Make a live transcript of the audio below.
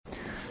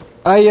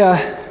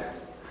I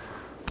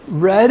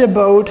read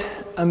about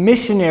a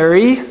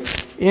missionary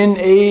in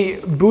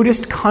a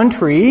Buddhist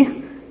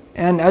country,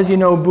 and as you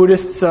know,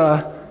 Buddhists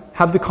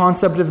have the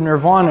concept of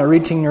nirvana,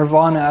 reaching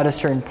nirvana at a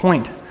certain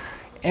point.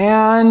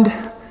 And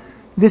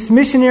this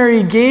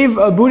missionary gave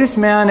a Buddhist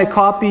man a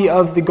copy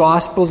of the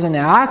Gospels and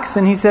Acts,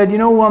 and he said,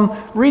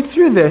 read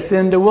through this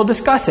and we'll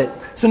discuss it.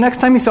 So next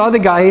time he saw the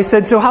guy, he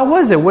said, so how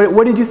was it?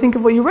 What did you think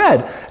of what you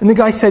read? And the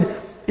guy said,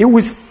 it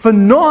was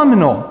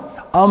phenomenal.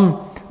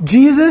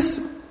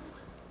 Jesus,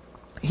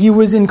 he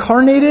was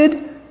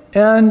incarnated,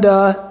 and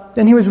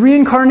then he was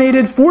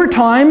reincarnated 4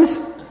 times,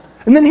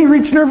 and then he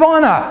reached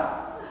nirvana.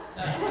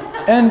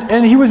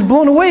 And he was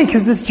blown away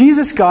because this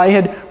Jesus guy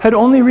had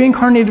only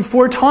reincarnated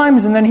 4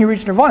 times, and then he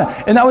reached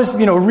nirvana. And that was,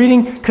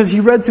 reading, because he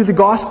read through the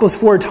Gospels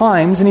 4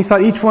 times, and he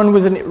thought each one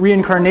was a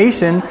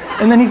reincarnation.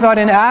 And then he thought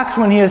in Acts,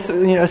 when he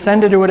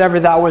ascended or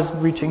whatever, that was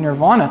reaching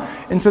nirvana.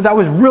 And so that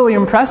was really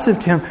impressive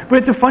to him. But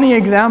it's a funny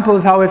example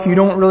of how if you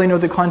don't really know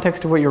the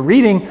context of what you're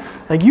reading,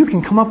 like you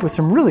can come up with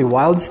some really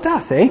wild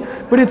stuff, eh?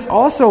 But it's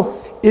also...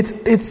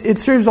 It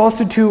serves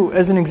also to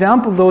as an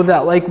example, though,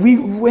 that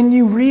when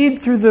you read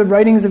through the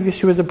writings of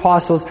Yeshua's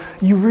apostles,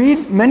 you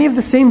read many of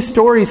the same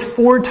stories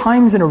 4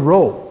 times in a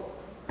row.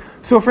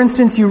 So, for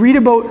instance, you read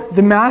about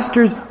the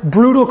Master's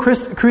brutal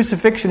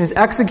crucifixion, his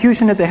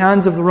execution at the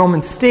hands of the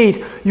Roman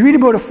state. You read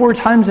about it 4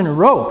 times in a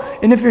row.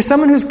 And if you're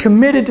someone who's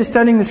committed to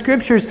studying the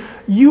Scriptures,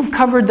 you've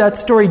covered that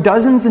story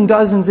dozens and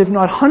dozens, if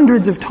not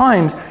hundreds of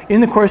times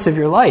in the course of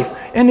your life.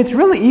 And it's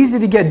really easy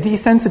to get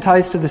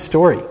desensitized to the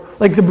story.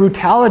 Like the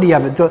brutality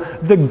of it,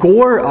 the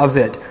gore of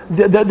it,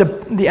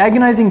 the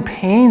agonizing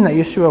pain that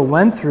Yeshua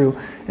went through.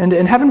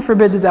 And heaven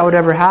forbid that would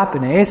ever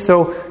happen, eh?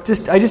 So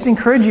I just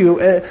encourage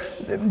you,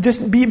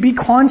 just be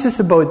conscious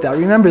about that.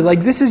 Remember,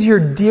 this is your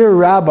dear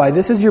rabbi,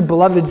 this is your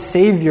beloved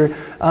Savior.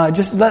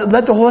 Just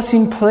let the whole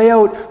scene play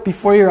out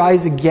before your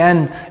eyes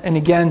again and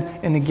again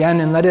and again,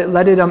 and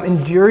let it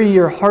endure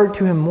your heart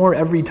to Him more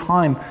every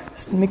time.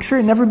 Just make sure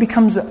it never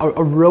becomes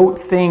a rote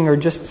thing or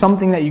just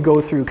something that you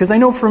go through. Because I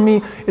know for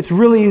me, it's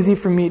really easy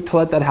for me to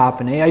let that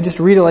happen. Eh? I just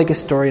read it like a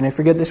story, and I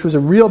forget this was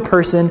a real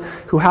person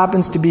who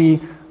happens to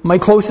be my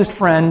closest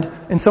friend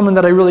and someone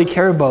that I really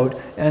care about,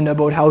 and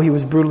about how he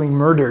was brutally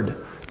murdered.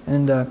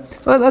 And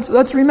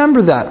let's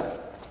remember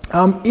that.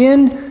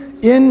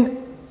 In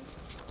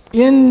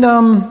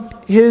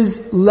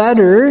his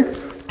letter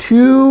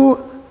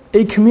to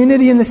a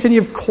community in the city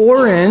of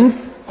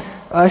Corinth,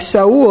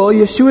 Shaul,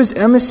 Yeshua's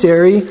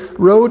emissary,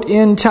 wrote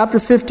in chapter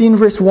 15,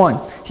 verse 1.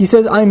 He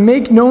says, I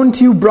make known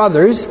to you,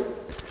 brothers,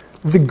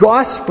 the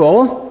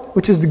gospel,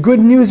 which is the good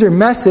news or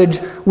message,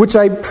 which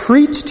I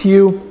preached to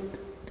you,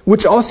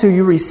 which also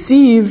you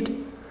received,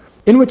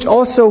 in which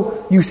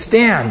also you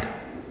stand,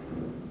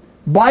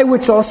 by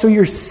which also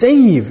you're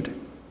saved,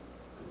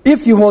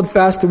 if you hold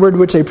fast the word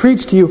which I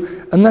preached to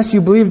you, unless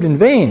you believed in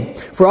vain.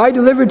 For I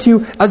delivered to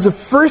you as of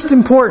first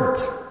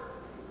importance.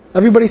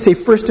 Everybody say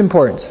first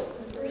importance.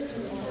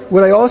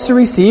 What I also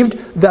received,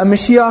 that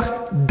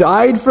Mashiach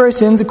died for our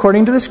sins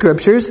according to the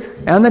Scriptures,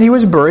 and that He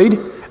was buried,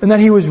 and that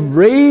He was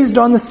raised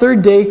on the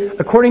 3rd day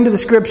according to the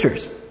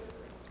Scriptures.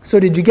 So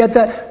did you get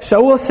that?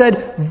 Shaul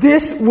said,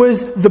 this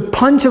was the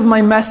punch of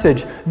my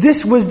message.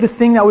 This was the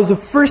thing that was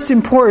of first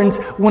importance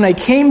when I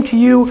came to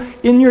you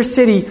in your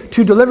city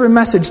to deliver a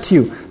message to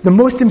you. The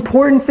most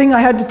important thing I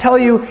had to tell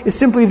you is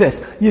simply this.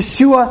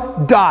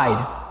 Yeshua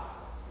died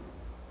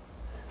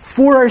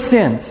for our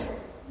sins,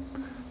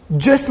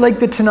 just like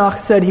the Tanakh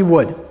said He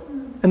would.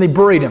 And they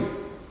buried Him.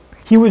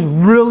 He was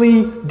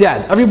really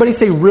dead. Everybody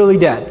say really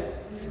dead.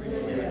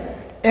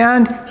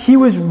 And He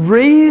was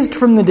raised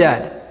from the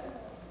dead,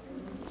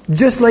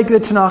 just like the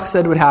Tanakh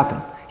said would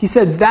happen. He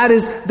said, that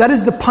is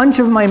the punch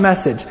of my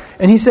message.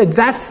 And He said,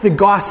 that's the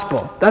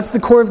gospel. That's the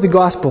core of the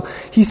gospel.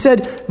 He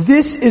said,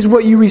 this is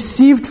what you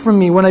received from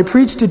me when I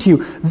preached it to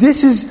you.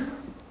 This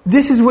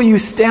is what you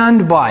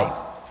stand by.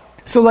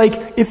 So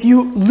if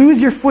you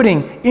lose your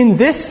footing in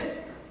this,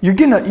 you're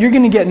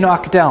gonna get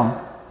knocked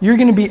down. You're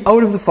gonna be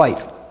out of the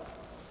fight.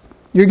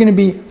 You're gonna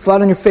be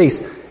flat on your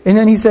face. And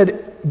then He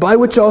said, by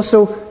which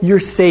also you're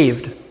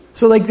saved.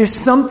 So there's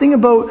something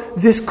about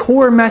this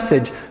core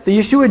message that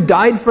Yeshua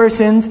died for our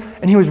sins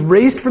and He was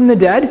raised from the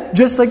dead,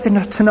 just like the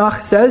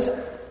Tanakh says.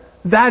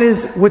 That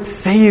is what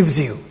saves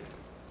you.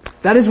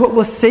 That is what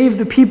will save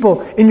the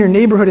people in your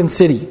neighborhood and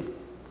city.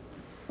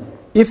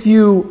 If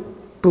you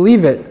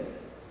believe it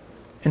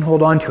and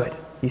hold on to it,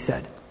 He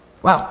said.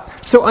 Wow.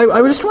 So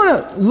I just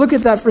want to look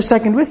at that for a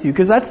second with you,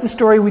 because that's the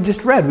story we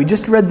just read. We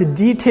just read the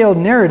detailed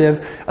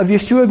narrative of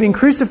Yeshua being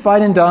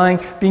crucified and dying,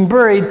 being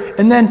buried,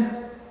 and then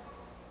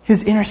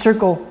His inner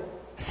circle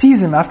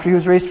sees Him after He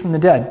was raised from the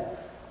dead.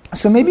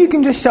 So maybe you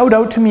can just shout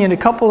out to me in a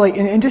couple,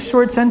 in just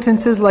short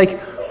sentences,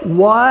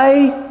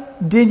 why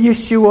did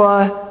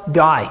Yeshua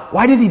die?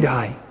 Why did He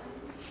die?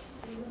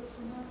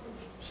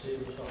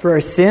 For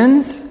our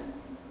sins?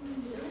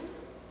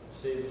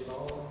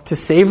 To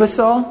save us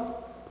all?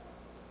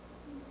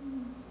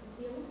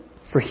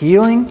 For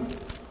healing?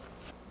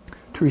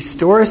 To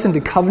restore us into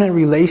covenant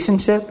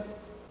relationship?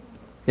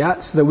 Yeah,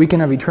 so that we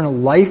can have eternal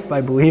life by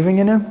believing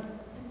in Him?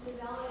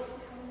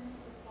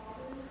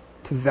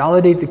 to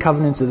validate the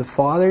covenants of the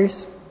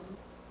fathers.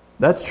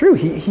 That's true.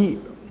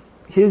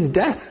 His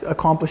death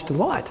accomplished a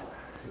lot.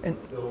 And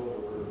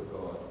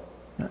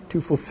to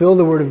fulfill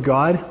the word of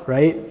God,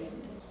 right?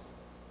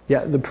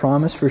 Yeah, the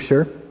promise for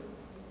sure.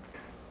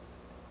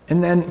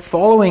 And then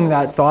following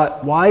that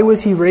thought, why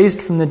was he raised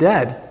from the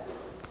dead?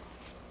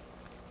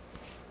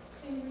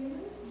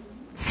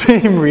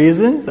 Same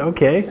reasons?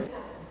 Okay.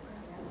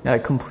 Yeah,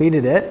 it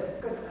completed it.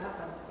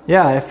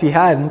 Yeah, if he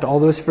hadn't, all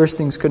those first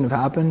things couldn't have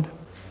happened.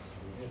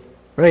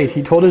 Right,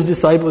 he told his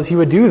disciples he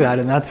would do that,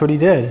 and that's what he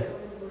did.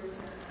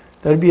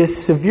 That would be a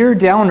severe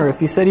downer if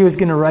he said he was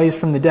going to rise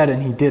from the dead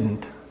and he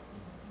didn't.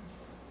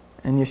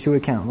 And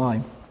Yeshua can't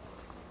lie.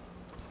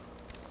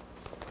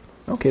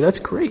 Okay, that's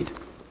great.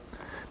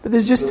 But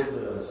there's just...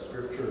 the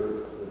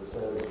scripture that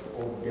says,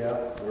 "O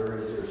death, where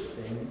is your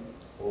sting?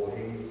 O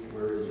Hades,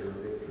 where is your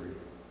victory?"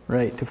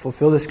 Right, to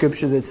fulfill the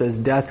scripture that says,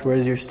 "Death, where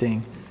is your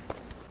sting?"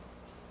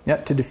 Yeah,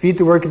 to defeat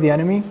the work of the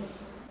enemy,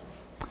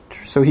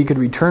 so he could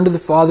return to the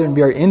Father and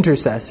be our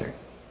intercessor.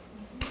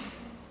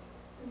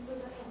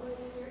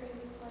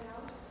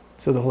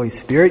 So the Holy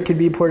Spirit could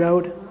be poured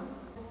out.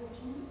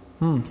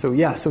 So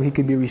he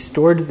could be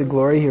restored to the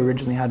glory he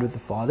originally had with the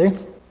Father.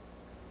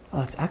 Oh,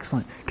 that's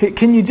excellent.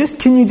 Can you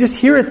just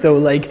hear it though?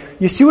 Like,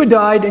 Yeshua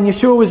died and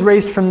Yeshua was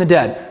raised from the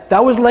dead.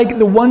 That was like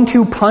the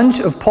 1-2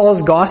 punch of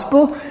Paul's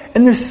gospel,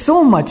 and there's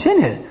so much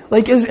in it.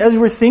 Like, as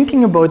we're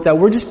thinking about that,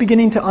 we're just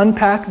beginning to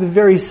unpack the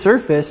very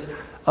surface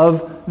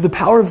of the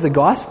power of the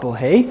gospel,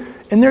 hey?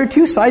 And there are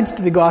two sides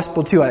to the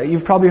gospel too.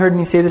 You've probably heard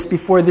me say this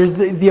before. There's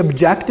the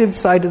objective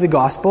side of the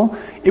gospel.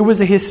 It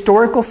was a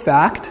historical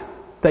fact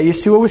that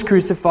Yeshua was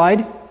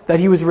crucified, that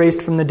he was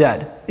raised from the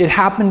dead. It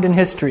happened in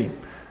history.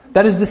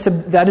 That is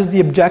the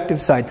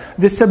objective side.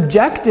 The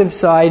subjective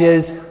side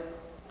is,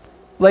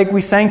 like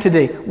we sang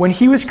today, when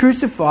he was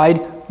crucified,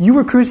 you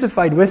were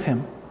crucified with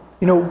him.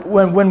 You know,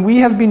 when we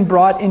have been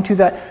brought into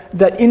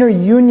that inner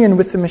union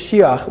with the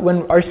Mashiach,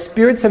 when our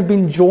spirits have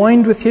been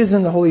joined with his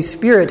and the Holy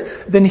Spirit,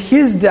 then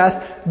his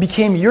death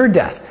became your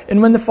death.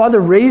 And when the Father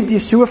raised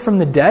Yeshua from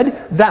the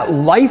dead, that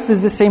life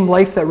is the same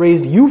life that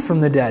raised you from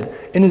the dead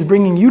and is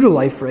bringing you to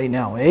life right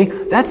now, eh?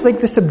 That's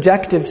like the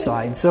subjective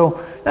side.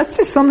 So that's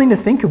just something to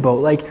think about.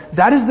 Like,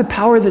 that is the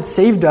power that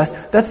saved us.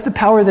 That's the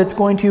power that's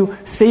going to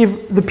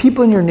save the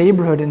people in your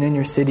neighborhood and in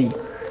your city.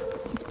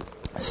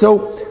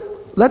 So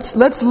let's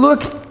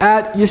look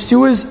at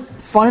Yeshua's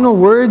final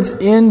words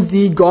in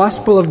the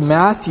Gospel of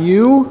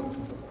Matthew.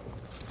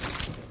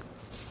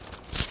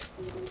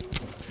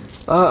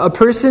 A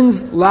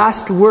person's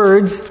last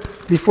words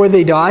before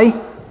they die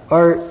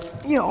are,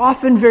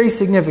 often very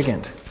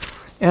significant.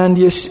 And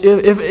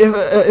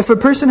if a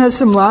person has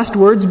some last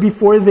words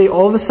before they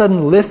all of a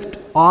sudden lift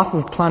off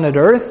of planet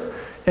Earth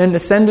and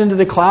ascend into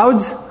the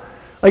clouds,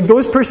 like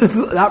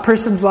that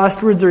person's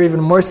last words are even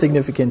more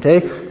significant,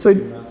 eh? So,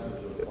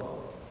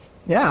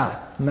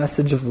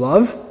 message of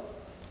love.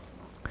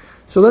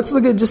 So let's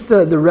look at just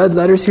the red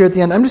letters here at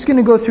the end. I'm just going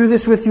to go through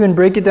this with you and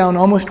break it down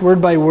almost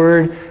word by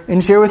word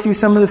and share with you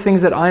some of the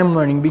things that I'm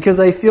learning, because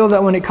I feel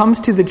that when it comes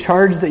to the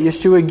charge that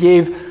Yeshua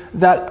gave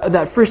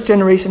that first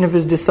generation of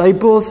his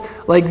disciples,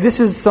 like, this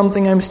is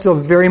something I'm still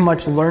very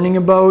much learning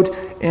about,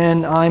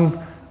 and I'm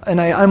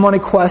on a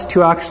quest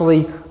to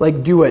actually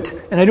do it.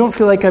 And I don't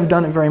feel like I've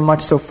done it very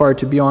much so far,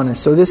 to be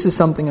honest. So this is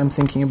something I'm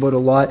thinking about a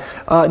lot.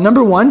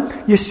 Number one,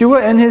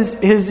 Yeshua and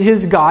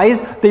his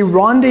guys, they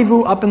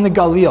rendezvous up in the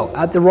Galil.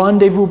 At the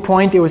rendezvous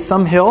point, it was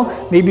some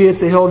hill. Maybe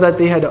it's a hill that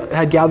they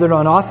had gathered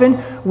on often.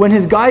 When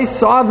his guys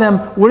saw them,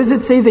 what does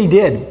it say they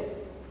did?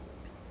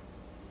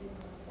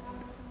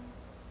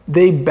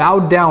 They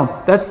bowed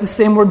down. That's the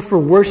same word for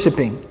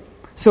worshiping.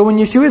 So when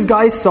Yeshua's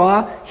guys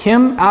saw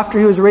him after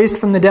he was raised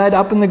from the dead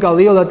up in the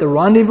Galil at the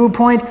rendezvous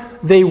point,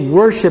 they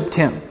worshipped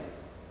him.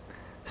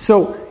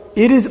 So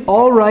it is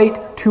all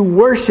right to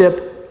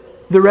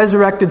worship the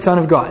resurrected Son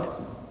of God.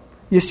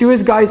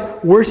 Yeshua's guys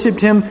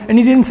worshipped him, and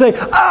he didn't say,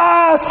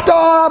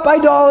 stop,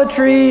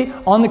 idolatry.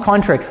 On the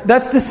contrary,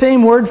 that's the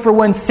same word for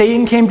when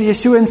Satan came to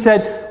Yeshua and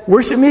said,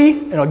 worship me,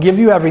 and I'll give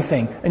you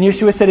everything. And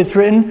Yeshua said, it's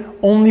written,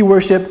 only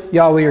worship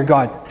Yahweh your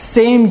God.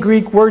 Same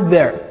Greek word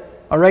there.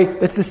 All right,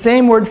 that's the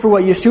same word for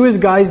what Yeshua's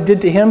guys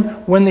did to him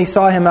when they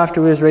saw him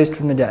after he was raised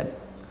from the dead.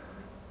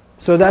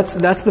 So that's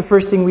the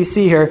first thing we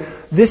see here.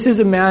 This is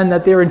a man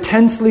that they're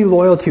intensely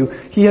loyal to.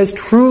 He has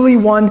truly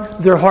won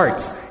their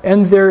hearts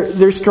and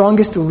their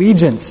strongest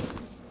allegiance,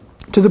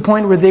 to the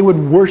point where they would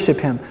worship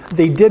him.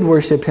 They did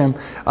worship him.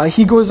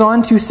 He goes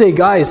on to say,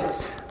 guys,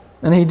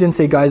 and he didn't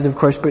say guys, of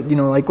course, but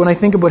when I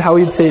think about how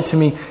he'd say it to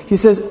me, he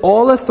says,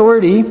 all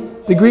authority,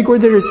 the Greek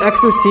word there is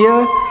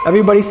exousia.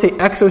 Everybody say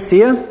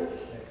exousia.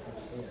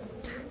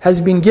 Has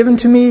been given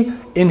to me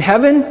in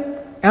heaven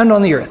and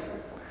on the earth.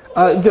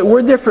 The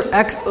word there for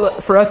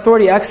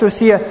authority,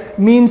 exousia,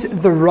 means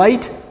the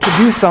right to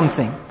do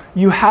something.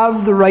 You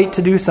have the right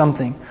to do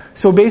something.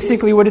 So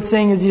basically what it's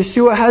saying is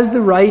Yeshua has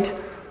the right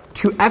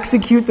to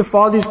execute the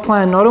Father's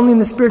plan, not only in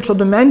the spiritual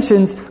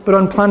dimensions, but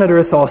on planet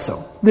Earth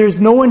also. There's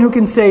no one who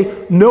can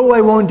say, no,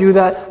 I won't do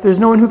that. There's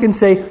no one who can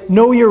say,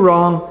 no, you're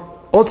wrong.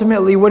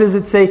 Ultimately, what does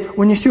it say?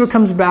 When Yeshua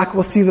comes back,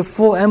 we'll see the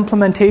full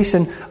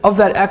implementation of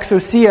that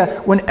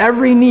exousia when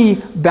every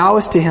knee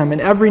bows to him and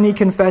every knee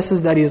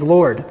confesses that he's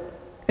Lord.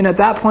 And at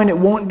that point, it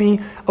won't be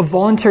a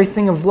voluntary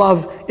thing of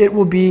love. It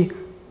will be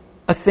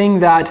a thing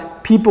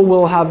that people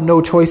will have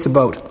no choice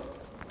about.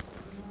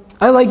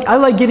 I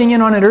like getting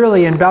in on it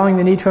early and bowing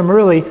the knee to him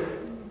early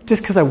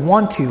just because I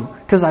want to,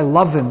 because I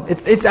love him.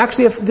 It's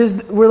actually,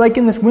 we're like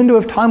in this window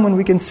of time when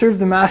we can serve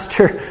the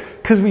Master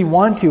because we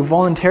want to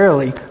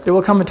voluntarily. There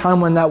will come a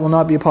time when that will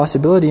not be a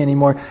possibility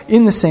anymore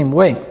in the same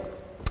way.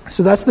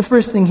 So that's the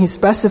first thing he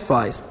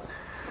specifies.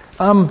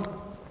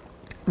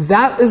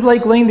 That is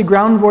like laying the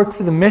groundwork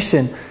for the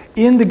mission.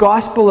 In the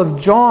Gospel of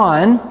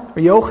John,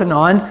 or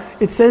Yochanan,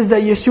 it says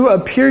that Yeshua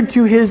appeared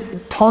to his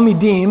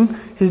Talmidim,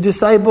 his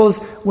disciples,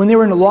 when they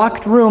were in a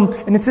locked room,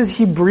 and it says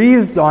he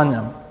breathed on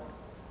them.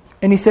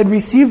 And he said,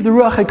 receive the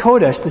Ruach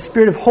HaKodesh, the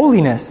Spirit of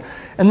holiness.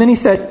 And then he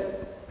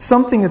said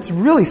something that's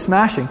really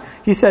smashing.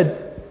 He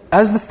said,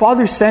 as the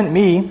Father sent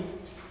me,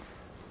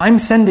 I'm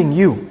sending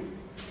you.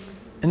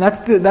 And that's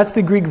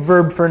the Greek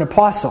verb for an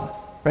apostle.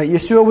 Right?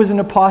 Yeshua was an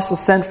apostle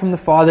sent from the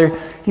Father.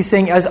 He's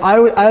saying, as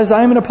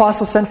I am an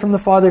apostle sent from the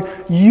Father,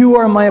 you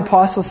are my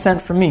apostle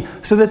sent from me.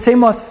 So that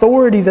same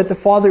authority that the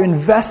Father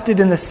invested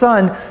in the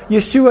Son,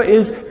 Yeshua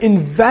is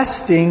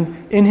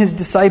investing in his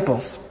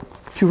disciples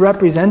to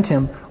represent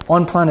him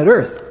on planet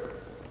Earth.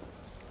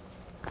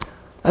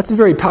 That's a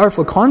very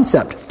powerful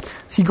concept.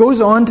 He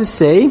goes on to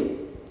say,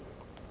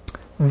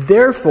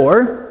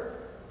 therefore,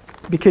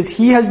 because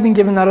he has been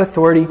given that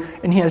authority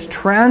and he has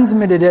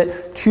transmitted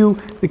it to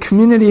the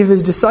community of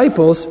his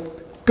disciples,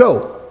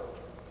 go.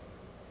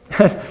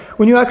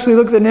 When you actually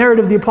look at the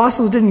narrative, the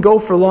apostles didn't go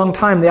for a long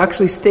time. They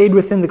actually stayed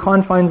within the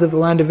confines of the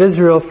land of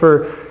Israel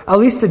for at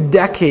least a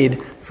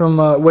decade from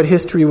what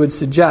history would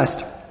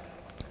suggest.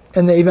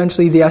 And they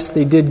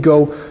did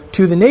go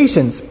to the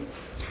nations.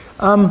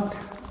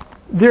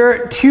 There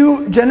are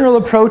two general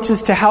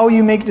approaches to how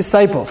you make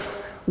disciples.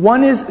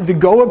 One is the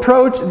go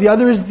approach, the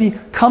other is the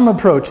come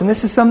approach. And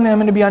this is something I'm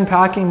going to be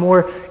unpacking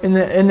more in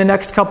the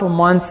next couple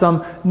months.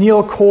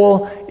 Neil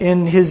Cole,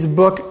 in his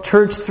book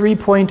Church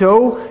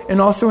 3.0,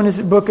 and also in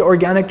his book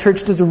Organic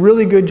Church, does a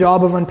really good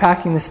job of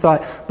unpacking this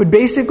thought. But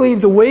basically,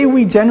 the way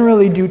we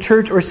generally do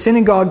church or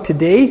synagogue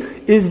today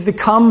is the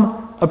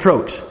come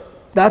approach.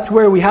 That's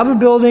where we have a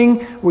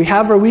building, we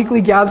have our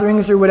weekly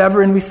gatherings or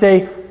whatever, and we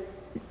say,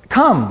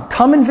 come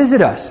and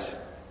visit us.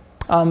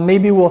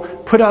 Maybe we'll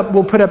put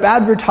up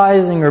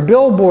advertising or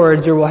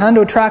billboards, or we'll hand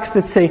out tracts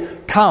that say,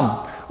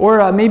 come.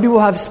 Or maybe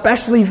we'll have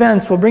special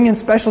events, we'll bring in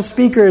special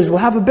speakers, we'll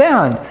have a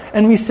band,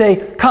 and we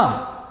say,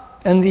 come.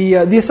 And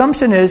the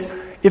assumption is,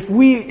 if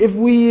we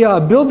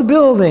build the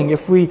building,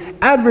 if we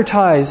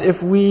advertise,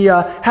 if we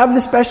have the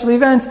special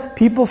events,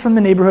 people from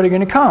the neighborhood are going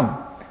to come.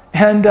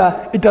 And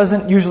it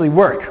doesn't usually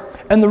work.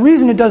 And the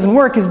reason it doesn't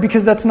work is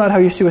because that's not how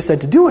Yeshua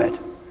said to do it.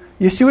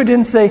 Yeshua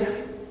didn't say,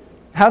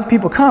 have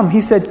people come.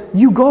 He said,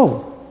 you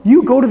go.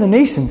 You go to the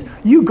nations.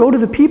 You go to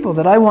the people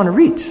that I want to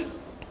reach.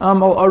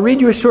 I'll read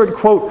you a short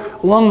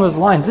quote along those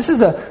lines. This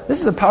is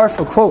a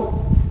powerful quote.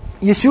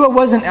 Yeshua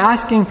wasn't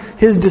asking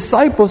his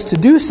disciples to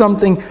do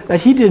something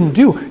that he didn't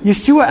do.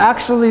 Yeshua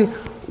actually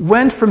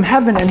went from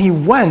heaven and he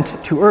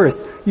went to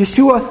earth.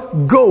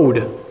 Yeshua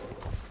goed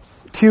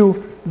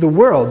to the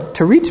world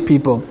to reach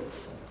people.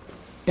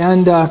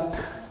 And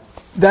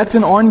that's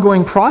an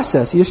ongoing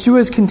process. Yeshua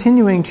is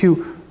continuing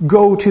to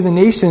go to the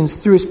nations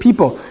through his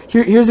people.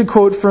 Here's a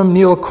quote from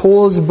Neil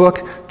Cole's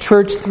book,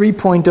 Church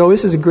 3.0.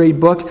 This is a great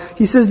book.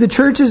 He says, the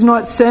church is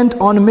not sent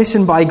on a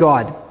mission by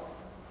God.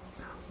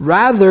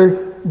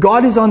 Rather,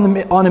 God is on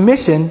a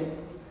mission,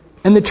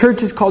 and the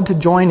church is called to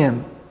join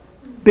him.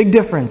 Big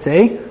difference,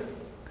 eh?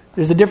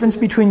 There's a difference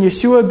between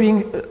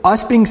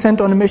us being sent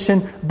on a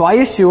mission by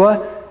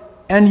Yeshua,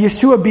 and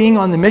Yeshua being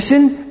on the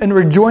mission, and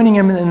we're joining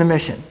him in the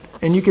mission.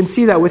 And you can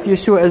see that with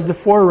Yeshua as the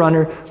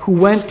forerunner who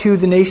went to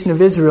the nation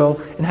of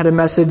Israel and had a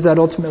message that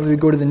ultimately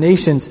would go to the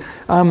nations.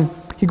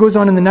 He goes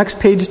on in the next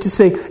page to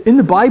say, in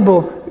the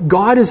Bible,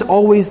 God is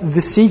always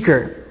the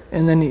seeker.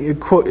 And then a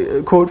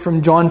quote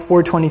from John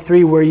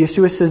 4:23 where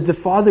Yeshua says, the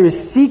Father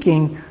is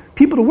seeking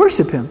people to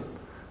worship him.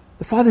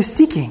 The Father is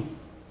seeking.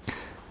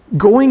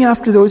 Going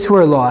after those who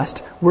are lost,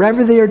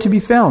 wherever they are to be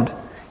found.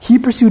 He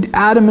pursued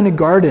Adam in a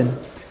garden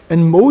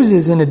and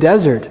Moses in a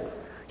desert.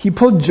 He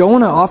pulled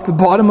Jonah off the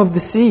bottom of the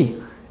sea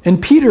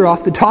and Peter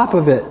off the top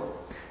of it.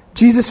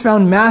 Jesus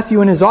found Matthew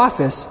in his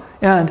office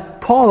and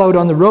Paul out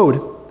on the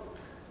road.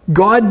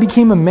 God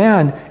became a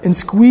man and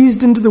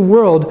squeezed into the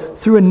world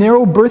through a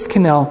narrow birth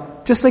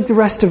canal, just like the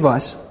rest of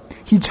us.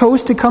 He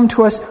chose to come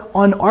to us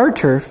on our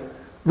turf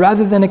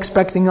rather than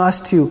expecting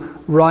us to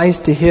rise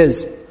to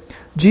his.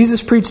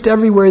 Jesus preached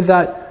everywhere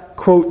that,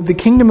 quote, the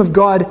kingdom of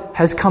God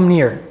has come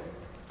near.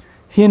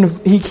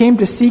 He came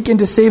to seek and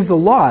to save the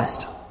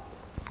lost.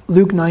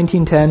 Luke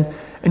 19:10,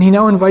 and he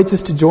now invites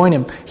us to join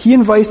him. He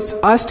invites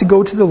us to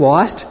go to the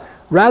lost,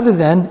 rather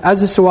than,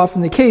 as is so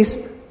often the case,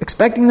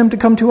 expecting them to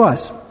come to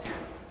us.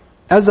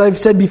 As I've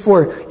said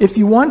before, if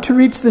you want to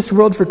reach this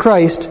world for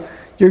Christ,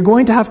 you're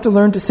going to have to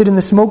learn to sit in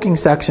the smoking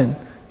section,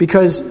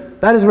 because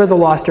That is where the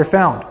lost are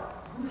found.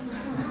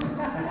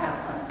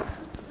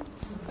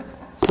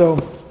 So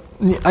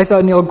I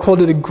thought Neil Cole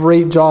did a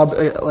great job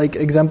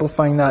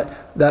exemplifying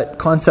that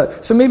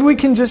concept. So maybe we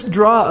can just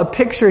draw a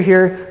picture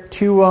here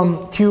to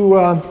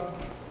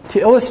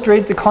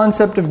illustrate the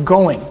concept of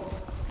going.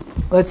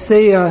 Let's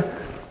say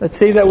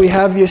that we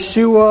have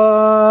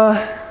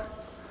Yeshua.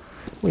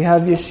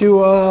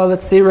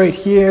 Let's say right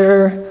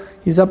here.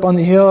 He's up on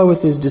the hill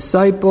with his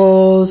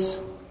disciples.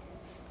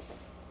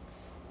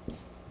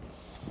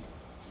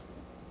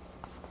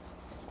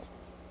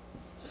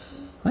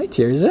 Hi,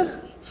 Tirza.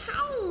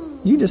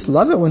 You just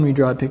love it when we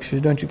draw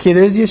pictures, don't you? Okay,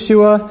 there's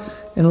Yeshua,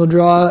 and we'll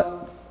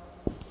draw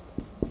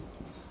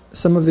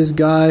some of his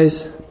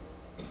guys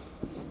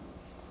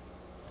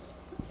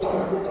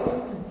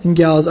and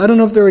gals. I don't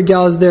know if there were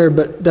gals there,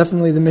 but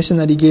definitely the mission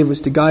that he gave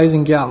was to guys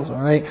and gals,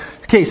 all right?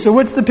 Okay, so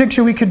what's the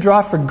picture we could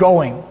draw for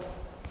going?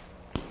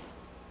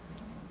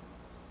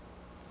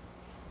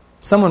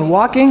 Someone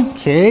walking?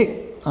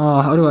 Okay.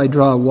 How do I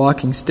draw a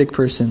walking stick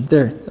person?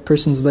 There, the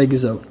person's leg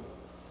is out.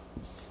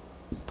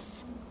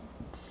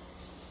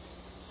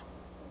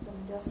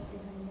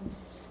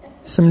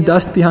 Some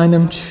dust behind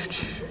him.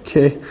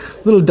 Okay.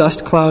 Little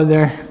dust cloud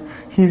there.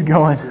 He's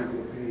going.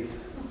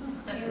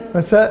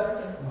 What's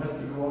that?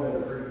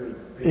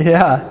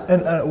 Yeah.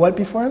 And what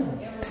before him?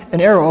 An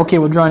arrow. Okay,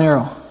 we'll draw an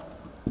arrow.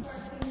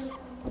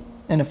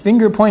 And a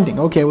finger pointing.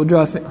 Okay, we'll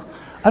draw a finger.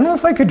 I don't know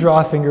if I could draw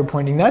a finger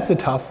pointing. That's a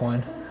tough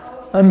one.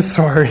 I'm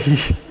sorry.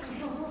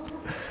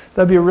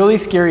 That'd be a really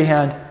scary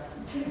hand.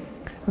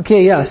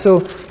 Okay, yeah. So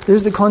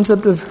there's the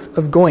concept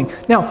of going.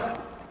 Now,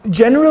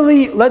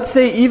 generally, let's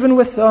say even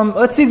with,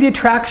 let's say the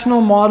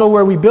attractional model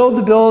where we build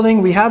the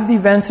building, we have the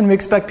events, and we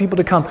expect people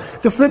to come.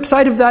 The flip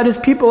side of that is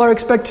people are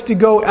expected to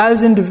go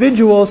as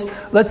individuals,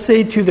 let's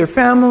say to their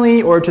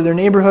family or to their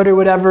neighborhood or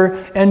whatever,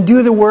 and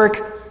do the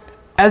work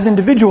as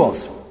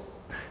individuals.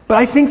 But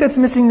I think that's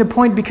missing the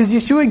point because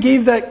Yeshua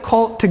gave that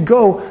call to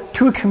go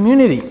to a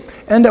community.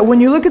 And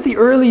when you look at the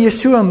early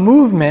Yeshua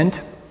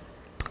movement,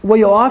 what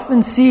you'll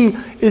often see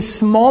is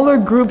smaller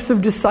groups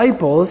of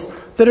disciples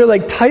that are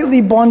like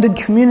tightly bonded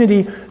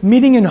community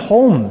meeting in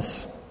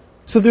homes.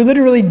 So they're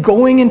literally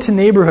going into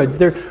neighborhoods.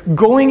 They're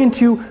going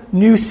into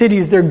new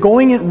cities. They're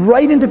going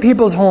right into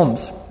people's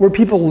homes where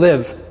people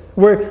live,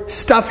 where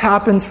stuff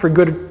happens for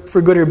good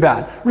or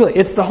bad. Really,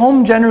 it's the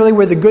home generally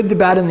where the good, the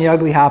bad, and the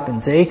ugly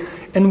happens, eh?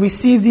 And we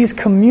see these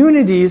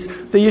communities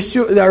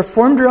that are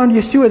formed around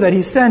Yeshua that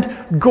he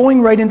sent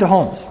going right into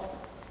homes.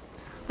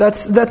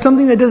 That's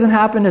something that doesn't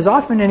happen as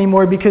often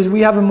anymore because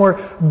we have a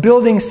more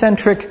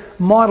building-centric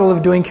model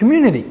of doing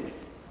community.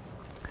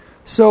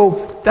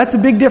 So that's a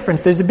big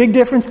difference. There's a big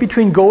difference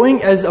between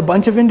going as a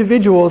bunch of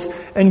individuals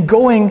and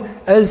going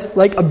as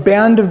like a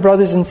band of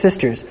brothers and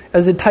sisters,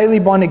 as a tightly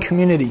bonded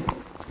community.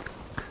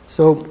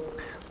 So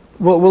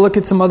we'll look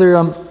at some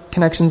other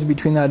connections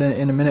between that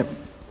in a minute.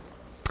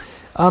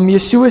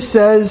 Yeshua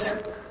says,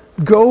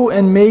 go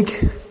and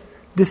make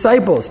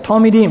disciples,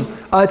 Talmidim.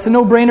 It's a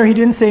no-brainer. He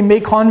didn't say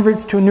make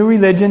converts to a new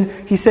religion.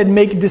 He said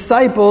make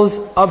disciples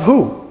of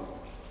who?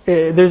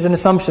 There's an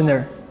assumption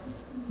there.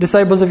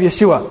 Disciples of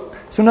Yeshua.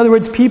 So in other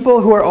words, people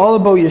who are all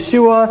about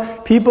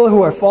Yeshua, people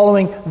who are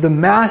following the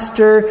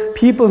Master,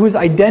 people whose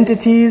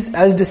identities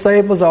as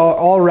disciples are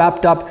all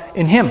wrapped up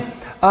in Him.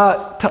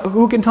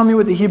 Who can tell me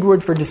what the Hebrew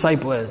word for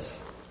disciple is?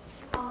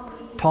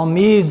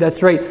 Talmid,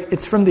 that's right.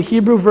 It's from the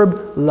Hebrew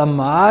verb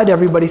lamad.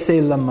 Everybody say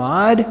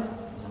lamad.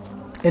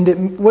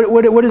 And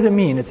what does it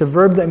mean? It's a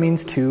verb that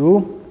means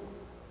to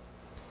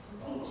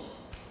teach.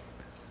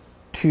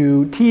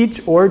 To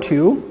teach or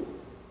to...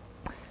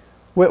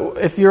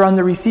 If you're on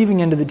the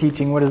receiving end of the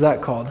teaching, what is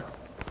that called? To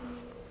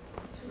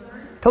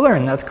learn. To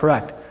learn, that's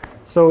correct.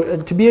 So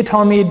to be a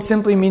Talmid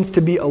simply means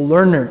to be a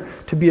learner,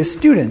 to be a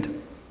student,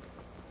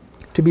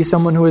 to be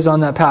someone who is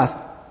on that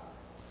path.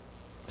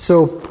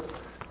 So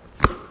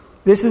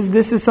this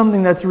is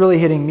something that's really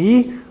hitting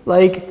me.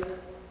 Like,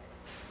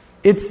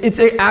 it's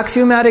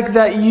axiomatic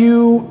that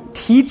you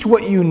teach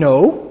what you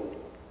know,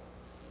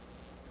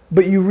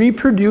 but you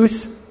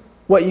reproduce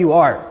what you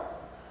are.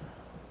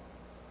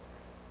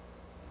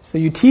 So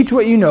you teach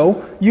what you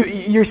know.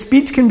 Your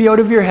speech can be out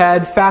of your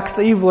head, facts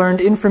that you've learned,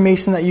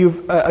 information that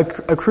you've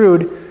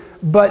accrued,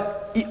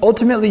 but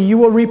ultimately you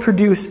will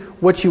reproduce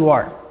what you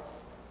are.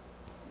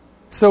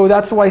 So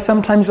that's why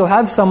sometimes you'll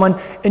have someone,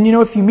 and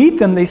if you meet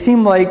them, they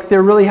seem like they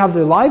really have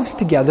their lives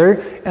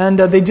together, and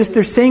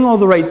they're saying all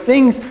the right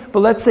things.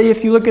 But let's say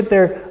if you look at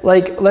their,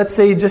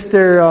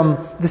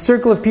 the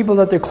circle of people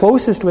that they're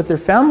closest with, their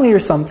family or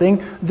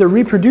something, they're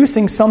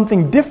reproducing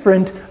something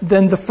different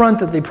than the front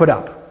that they put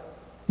up.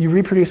 You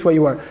reproduce what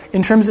you are.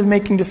 In terms of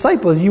making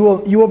disciples, you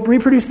will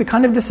reproduce the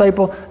kind of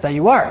disciple that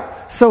you are.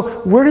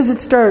 So where does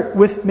it start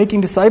with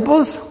making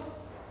disciples?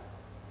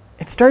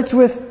 It starts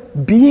with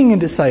being a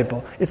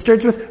disciple. It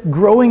starts with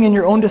growing in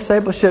your own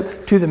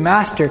discipleship to the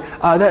Master.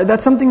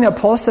 That's something that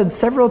Paul said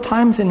several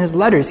times in his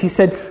letters. He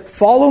said,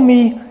 follow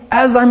me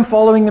as I'm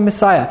following the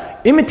Messiah.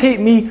 Imitate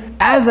me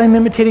as I'm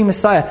imitating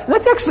Messiah. And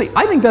that's actually,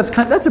 I think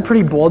that's a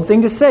pretty bold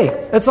thing to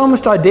say. That's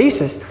almost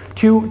audacious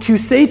to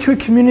say to a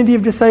community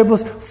of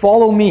disciples,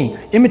 follow me,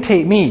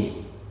 imitate me.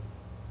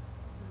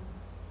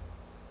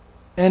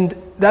 And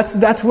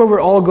that's where we're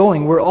all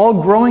going. We're all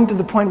growing to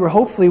the point where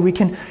hopefully we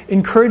can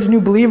encourage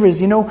new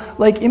believers,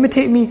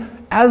 imitate me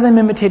as I'm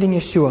imitating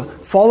Yeshua.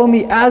 Follow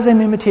me as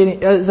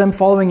I'm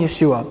following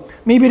Yeshua.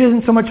 Maybe it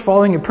isn't so much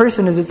following a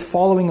person as it's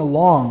following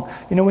along.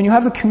 When you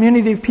have a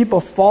community of people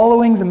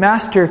following the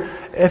Master,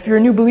 if you're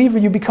a new believer,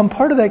 you become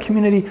part of that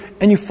community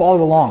and you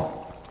follow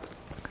along.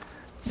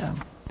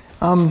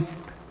 Yeah.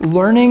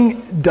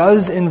 Learning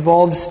does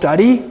involve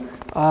study.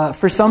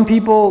 For some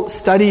people,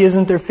 study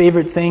isn't their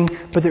favorite thing,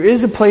 but there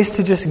is a place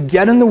to just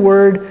get in the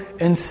Word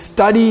and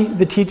study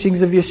the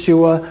teachings of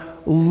Yeshua,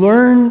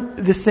 learn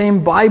the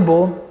same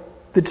Bible,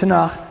 the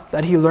Tanakh,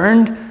 that he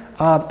learned.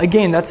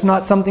 Again, that's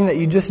not something that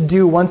you just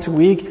do once a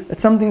week.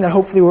 That's something that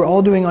hopefully we're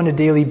all doing on a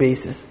daily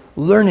basis,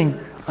 learning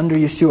under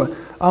Yeshua.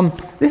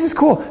 This is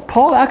cool.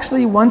 Paul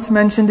actually once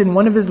mentioned in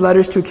one of his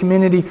letters to a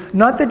community,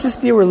 not that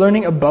just they were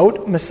learning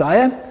about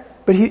Messiah,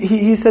 but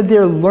he said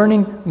they're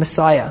learning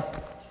Messiah.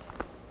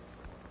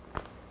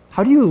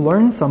 How do you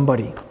learn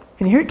somebody?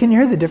 Can you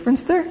hear the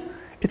difference there?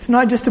 It's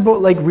not just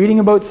about like reading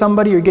about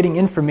somebody or getting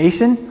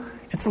information.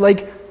 It's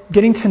like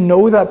getting to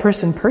know that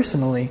person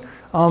personally.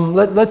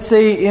 Let's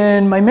say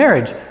in my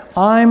marriage,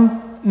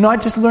 I'm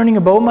not just learning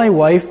about my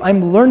wife,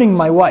 I'm learning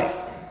my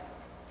wife.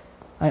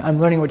 I'm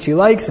learning what she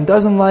likes and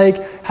doesn't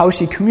like, how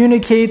she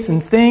communicates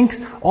and thinks,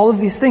 all of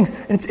these things.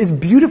 And it's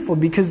beautiful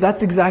because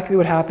that's exactly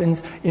what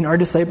happens in our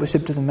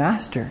discipleship to the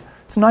Master.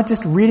 It's not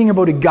just reading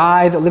about a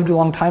guy that lived a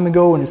long time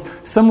ago and is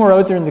somewhere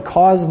out there in the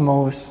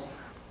cosmos.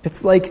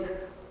 It's like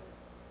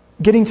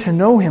getting to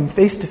know him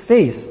face to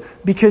face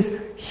because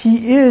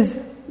he is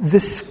the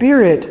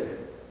Spirit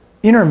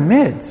in our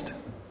midst.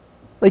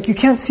 Like you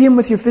can't see him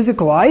with your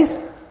physical eyes,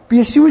 but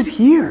Yeshua's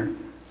here.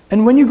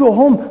 And when you go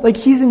home, like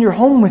he's in your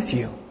home with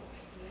you.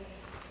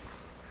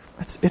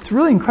 It's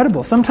really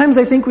incredible. Sometimes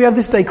I think we have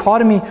this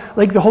dichotomy,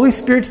 like the Holy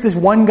Spirit's this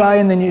one guy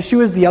and then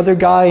Yeshua's the other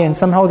guy, and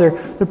somehow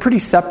they're pretty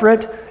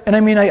separate. And I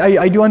mean,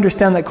 I do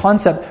understand that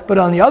concept. But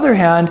on the other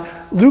hand,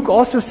 Luke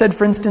also said,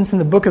 for instance, in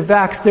the book of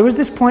Acts, there was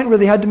this point where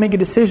they had to make a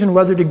decision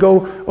whether to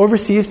go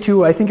overseas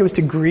to, I think it was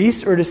to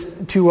Greece, or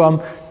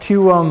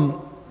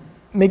to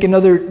make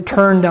another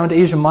turn down to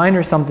Asia Minor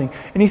or something.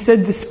 And he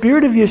said, the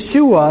Spirit of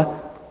Yeshua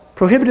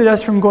prohibited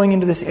us from going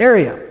into this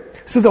area.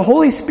 So the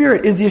Holy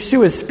Spirit is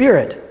Yeshua's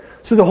Spirit.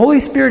 So the Holy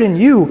Spirit in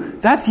you,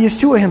 that's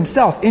Yeshua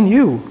himself in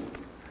you.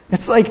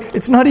 It's like,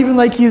 it's not even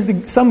like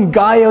he's some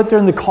guy out there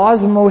in the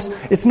cosmos.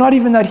 It's not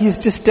even that he's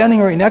just standing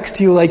right next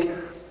to you. Like,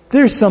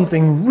 there's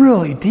something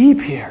really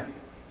deep here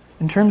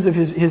in terms of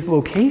his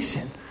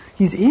location.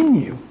 He's in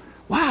you.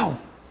 Wow.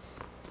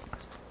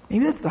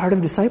 Maybe that's the heart of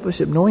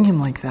discipleship, knowing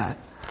him like that.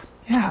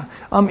 Yeah.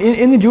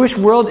 In the Jewish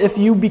world, if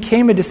you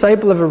became a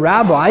disciple of a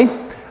rabbi,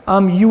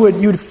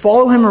 you'd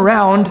follow him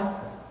around,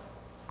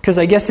 because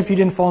I guess if you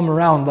didn't follow him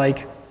around,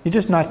 like, you're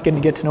just not going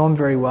to get to know him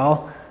very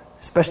well,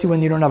 especially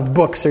when you don't have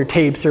books or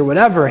tapes or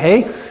whatever,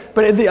 hey?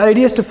 But the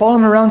idea is to follow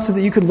him around so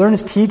that you could learn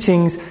his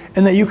teachings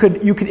and that you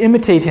could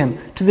imitate him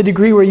to the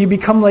degree where you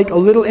become like a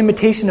little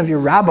imitation of your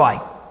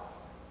rabbi.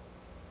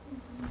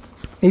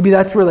 Maybe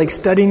that's where like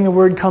studying the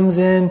Word comes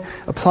in,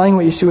 applying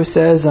what Yeshua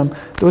says,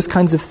 those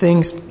kinds of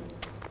things.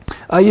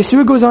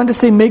 Yeshua goes on to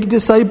say, make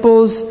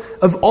disciples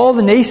of all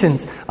the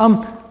nations.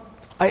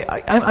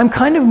 I'm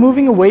kind of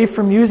moving away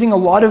from using a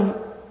lot of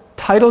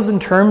titles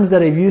and terms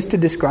that I've used to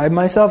describe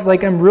myself.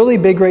 Like I'm really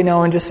big right now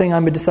on just saying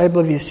I'm a disciple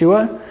of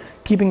Yeshua,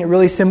 keeping it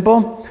really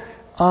simple.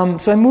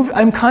 So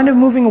I'm kind of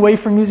moving away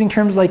from using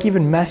terms like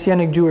even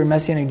Messianic Jew or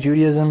Messianic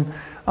Judaism.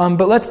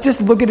 But let's just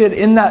look at it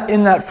in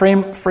that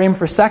frame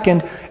for a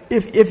second.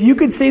 If you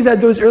could say that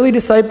those early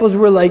disciples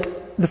were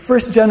like the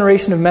first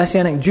generation of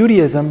Messianic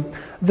Judaism,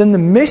 then the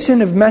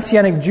mission of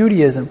Messianic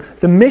Judaism,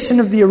 the mission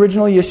of the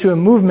original Yeshua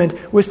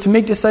movement, was to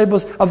make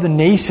disciples of the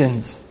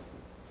nations.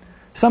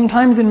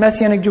 Sometimes in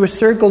Messianic Jewish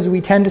circles,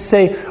 we tend to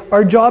say,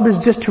 our job is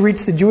just to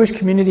reach the Jewish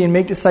community and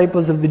make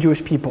disciples of the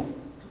Jewish people.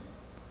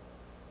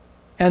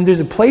 And there's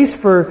a place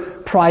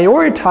for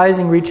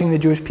prioritizing reaching the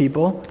Jewish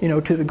people,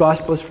 to the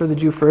Gospels for the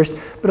Jew first.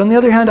 But on the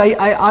other hand,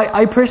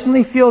 I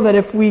personally feel that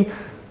if we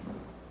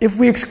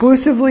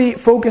exclusively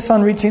focus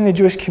on reaching the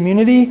Jewish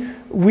community,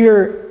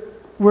 we're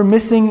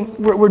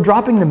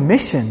dropping the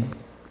mission.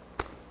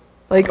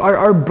 Like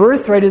our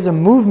birthright as a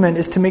movement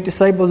is to make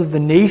disciples of the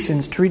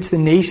nations, to reach the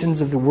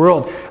nations of the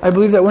world. I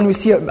believe that when we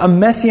see a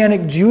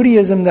Messianic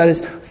Judaism that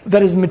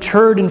is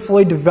matured and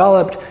fully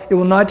developed, it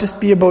will not just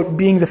be about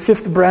being the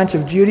fifth branch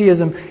of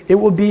Judaism. It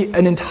will be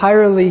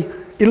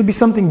it'll be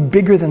something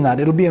bigger than that.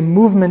 It'll be a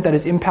movement that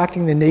is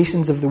impacting the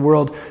nations of the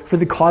world for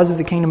the cause of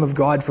the kingdom of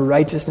God, for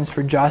righteousness,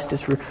 for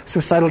justice, for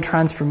societal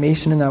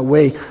transformation in that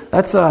way.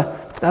 That's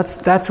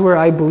where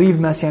I believe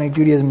Messianic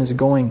Judaism is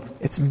going.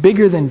 It's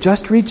bigger than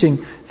just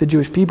reaching the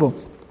Jewish people.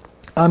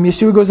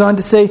 Yeshua goes on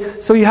to say,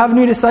 so you have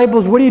new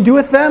disciples, what do you do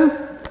with them?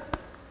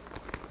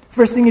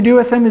 First thing you do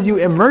with them is you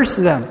immerse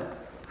them.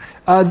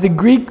 The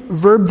Greek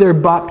verb there,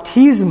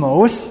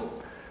 baptismos,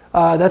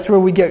 that's where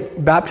we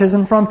get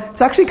baptism from.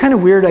 It's actually kind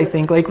of weird, I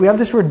think. Like, we have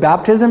this word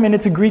baptism, and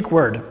it's a Greek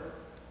word.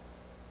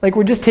 Like,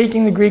 we're just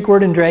taking the Greek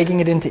word and dragging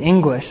it into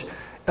English.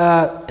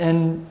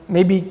 And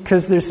maybe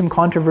because there's some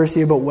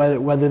controversy about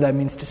whether that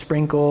means to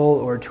sprinkle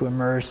or to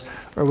immerse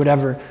or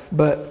whatever.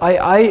 But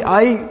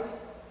I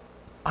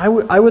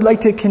would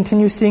like to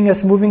continue seeing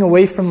us moving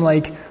away from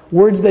like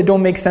words that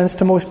don't make sense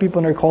to most people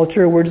in our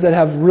culture, words that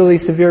have really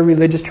severe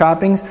religious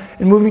trappings,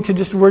 and moving to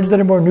just words that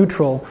are more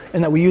neutral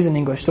and that we use in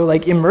English. So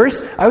like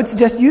immerse, I would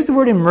suggest use the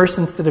word immerse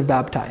instead of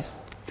baptize.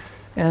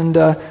 And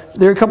there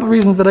are a couple of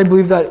reasons that I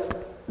believe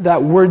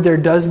that word there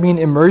does mean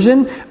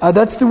immersion.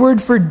 That's the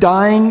word for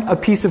dyeing a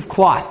piece of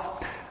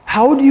cloth.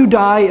 How do you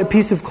dye a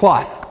piece of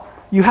cloth?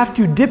 You have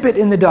to dip it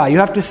in the dye. You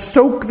have to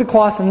soak the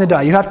cloth in the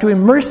dye. You have to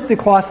immerse the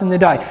cloth in the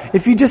dye.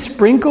 If you just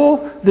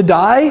sprinkle the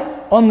dye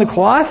on the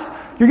cloth,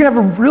 you're going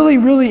to have a really,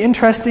 really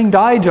interesting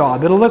dye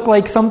job. It'll look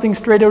like something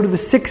straight out of the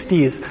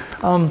 60s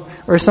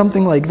or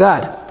something like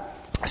that.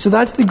 So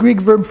that's the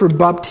Greek verb for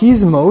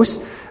baptismos.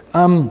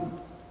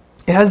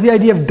 It has the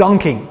idea of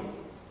dunking,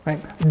 right?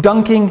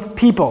 Dunking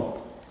people.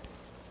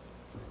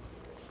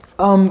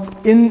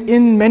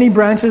 In many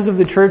branches of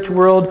the church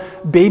world,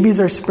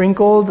 babies are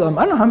sprinkled.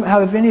 I don't know,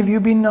 have any of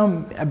you been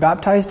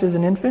baptized as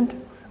an infant?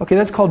 Okay,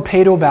 that's called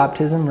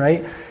paedobaptism,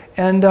 right?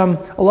 And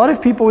a lot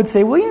of people would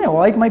say, well,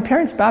 like my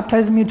parents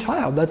baptized me a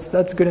child.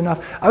 That's good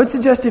enough. I would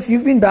suggest if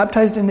you've been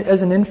baptized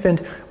as an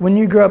infant when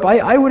you grew up,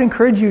 I would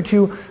encourage you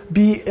to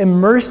be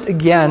immersed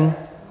again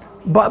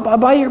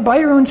by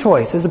your own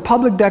choice, as a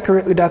public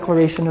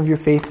declaration of your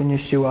faith in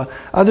Yeshua.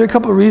 There are a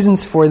couple of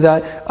reasons for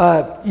that.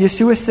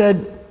 Yeshua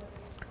said,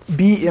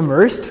 be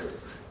immersed.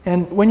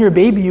 And when you're a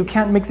baby, you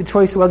can't make the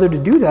choice whether to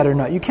do that or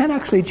not. You can't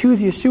actually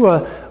choose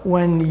Yeshua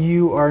when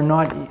you are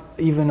not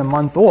even a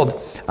month old.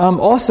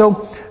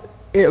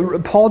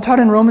 Paul taught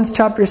in Romans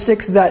chapter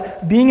 6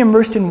 that being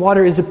immersed in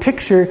water is a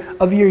picture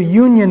of your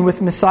union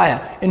with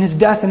Messiah in his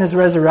death and his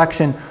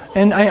resurrection.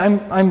 And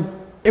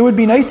it would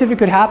be nice if it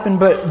could happen,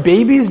 but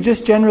babies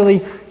just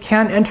generally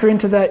can't enter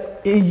into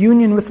that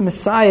union with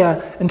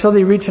Messiah until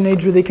they reach an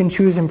age where they can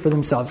choose him for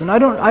themselves. And I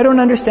don't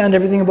understand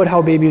everything about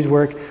how babies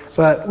work,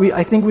 but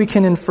I think we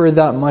can infer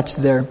that much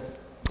there.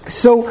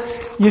 So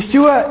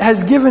Yeshua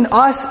has given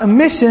us a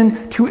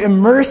mission to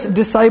immerse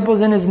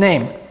disciples in his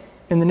name.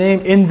 In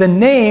the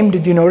name,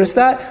 did you notice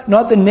that?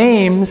 Not the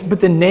names, but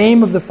the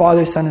name of the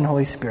Father, Son, and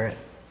Holy Spirit.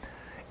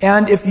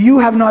 And if you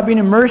have not been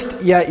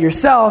immersed yet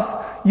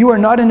yourself, you are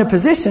not in a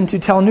position to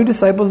tell new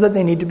disciples that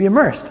they need to be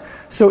immersed.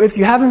 So if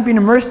you haven't been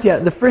immersed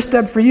yet, the first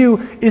step for you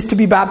is to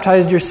be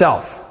baptized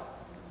yourself.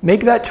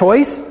 Make that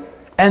choice,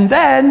 and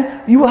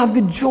then you will have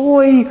the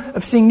joy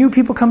of seeing new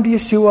people come to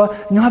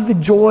Yeshua, and you'll have the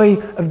joy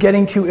of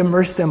getting to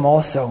immerse them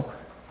also.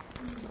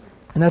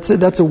 And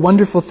that's a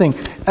wonderful thing.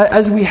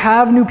 As we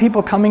have new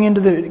people coming into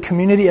the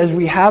community, as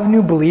we have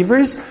new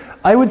believers,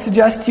 I would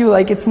suggest to you,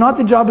 it's not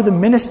the job of the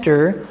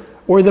minister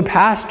or the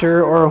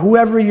pastor or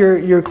whoever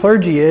your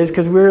clergy is,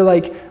 because we're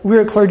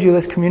a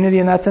clergyless community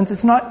in that sense.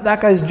 It's not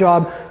that guy's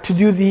job to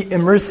do the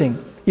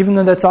immersing, even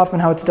though that's often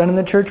how it's done in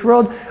the church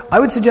world. I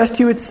would suggest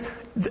to you it's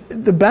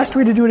the best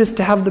way to do it is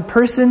to have the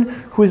person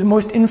who is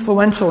most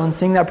influential in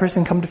seeing that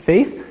person come to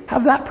faith,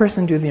 have that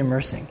person do the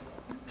immersing.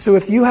 So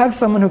if you have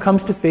someone who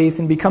comes to faith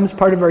and becomes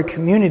part of our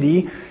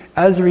community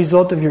as a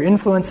result of your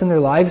influence in their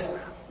lives,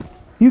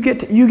 you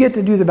get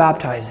to do the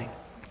baptizing.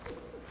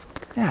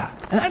 Yeah,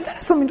 and that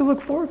is something to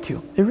look forward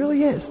to. It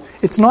really is.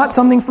 It's not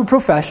something for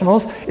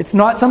professionals. It's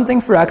not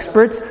something for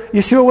experts.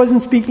 Yeshua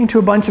wasn't speaking to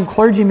a bunch of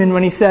clergymen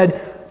when he said,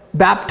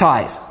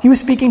 baptize. He was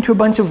speaking to a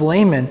bunch of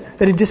laymen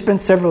that had just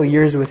spent several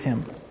years with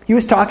him. He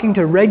was talking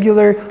to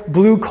regular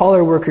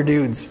blue-collar worker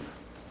dudes.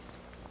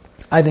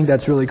 I think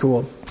that's really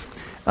cool.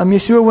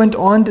 Yeshua went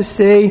on to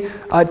say,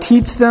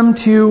 teach them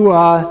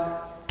to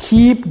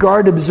keep,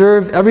 guard,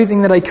 observe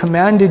everything that I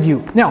commanded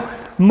you. Now,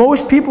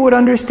 most people would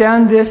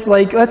understand this,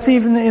 let's say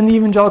even in the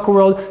evangelical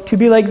world, to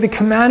be like the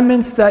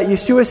commandments that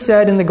Yeshua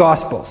said in the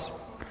Gospels.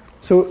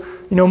 So,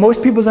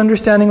 most people's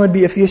understanding would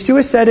be if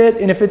Yeshua said it,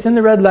 and if it's in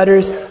the red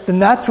letters, then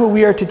that's what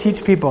we are to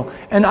teach people.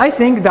 And I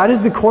think that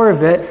is the core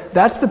of it.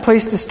 That's the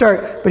place to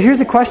start. But here's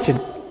the question.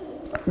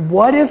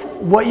 What if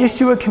what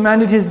Yeshua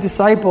commanded his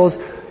disciples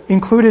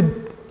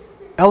included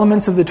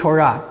elements of the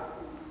Torah?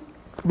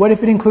 What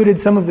if it included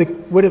some of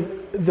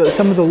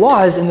the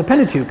laws in the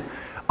Pentateuch?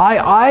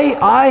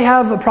 I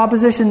have a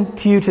proposition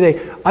to you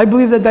today. I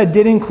believe that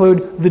did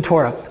include the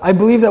Torah. I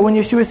believe that when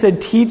Yeshua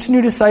said, teach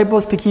new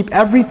disciples to keep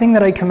everything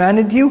that I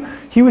commanded you,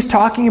 he was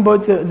talking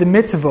about the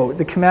mitzvot,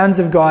 the commands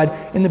of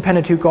God in the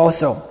Pentateuch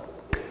also.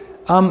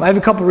 I have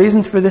a couple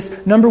reasons for this.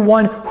 Number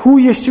one,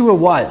 who Yeshua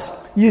was.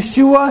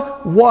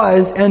 Yeshua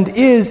was and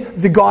is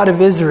the God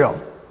of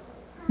Israel.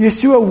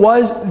 Yeshua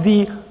was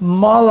the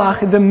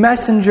Malach, the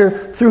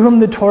messenger through whom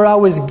the Torah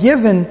was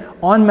given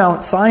on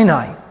Mount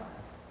Sinai.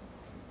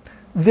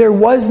 There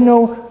was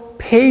no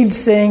page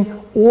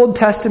saying Old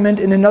Testament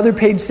and another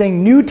page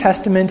saying New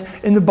Testament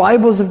in the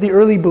Bibles of the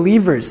early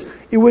believers.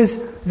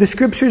 The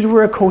Scriptures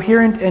were a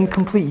coherent and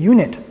complete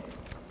unit.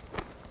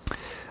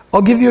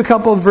 I'll give you a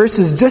couple of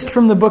verses just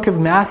from the book of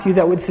Matthew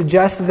that would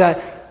suggest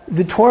that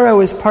the Torah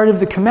was part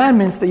of the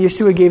commandments that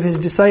Yeshua gave his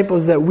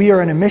disciples that we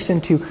are on a mission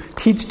to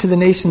teach to the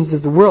nations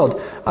of the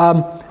world.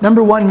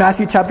 Number 1,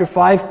 Matthew chapter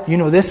 5, you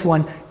know this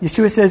one.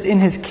 Yeshua says, in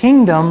his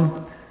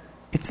kingdom,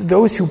 it's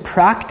those who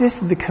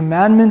practice the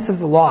commandments of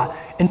the law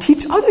and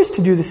teach others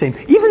to do the same.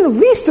 Even the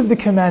least of the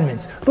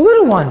commandments, the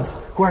little ones,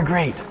 who are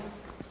great.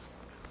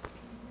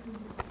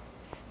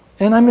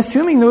 And I'm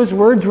assuming those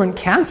words weren't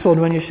canceled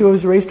when Yeshua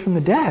was raised from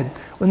the dead,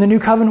 when the new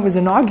covenant was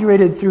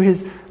inaugurated through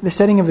the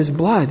shedding of his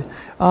blood.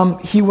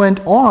 He went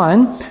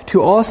on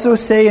to also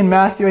say in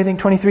Matthew, I think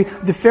 23,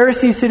 the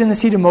Pharisees sit in the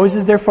seat of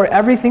Moses, therefore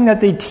everything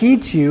that they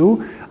teach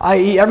you,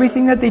 i.e.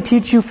 everything that they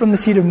teach you from the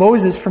seat of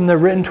Moses, from the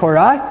written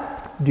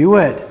Torah, do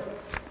it.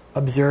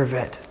 Observe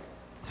it.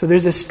 So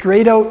there's a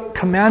straight out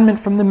commandment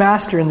from the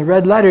Master in the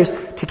red letters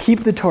to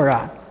keep the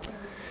Torah.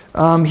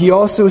 He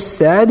also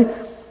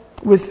said,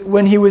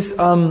 when he was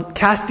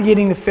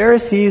castigating the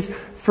Pharisees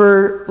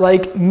for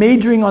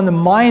majoring on the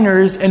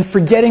minors and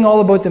forgetting all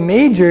about the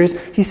majors,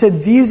 he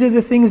said, these are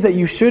the things that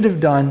you should have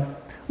done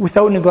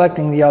without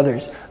neglecting the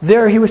others.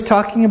 There he was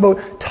talking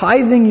about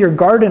tithing your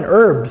garden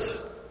herbs,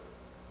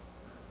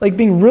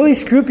 being really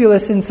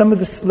scrupulous in some of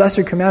the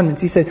lesser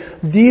commandments. He said,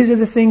 these are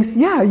the things,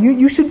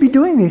 you should be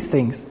doing these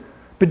things,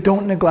 but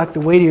don't neglect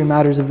the weightier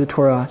matters of the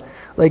Torah,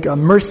 like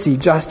mercy,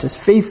 justice,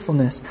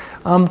 faithfulness.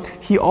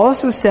 He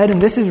also said,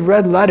 and this is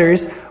red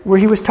letters, where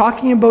he was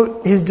talking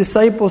about his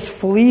disciples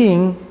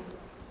fleeing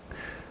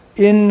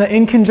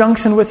in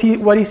conjunction with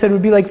what he said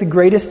would be like the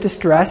greatest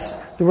distress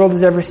the world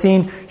has ever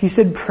seen. He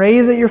said, pray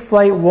that your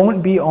flight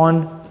won't be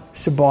on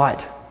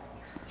Shabbat.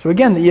 So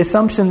again, the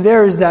assumption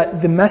there is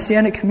that the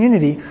Messianic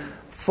community,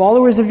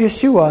 followers of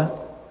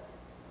Yeshua,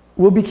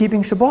 will be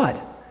keeping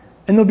Shabbat.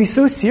 And they'll be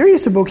so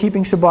serious about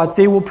keeping Shabbat,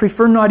 they will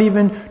prefer not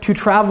even to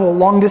travel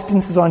long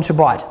distances on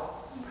Shabbat.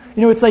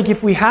 It's like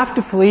if we have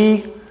to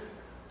flee,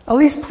 at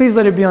least please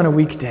let it be on a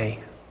weekday.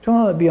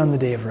 Don't let it be on the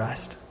day of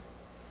rest.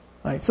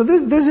 All right, so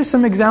those are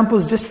some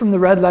examples just from the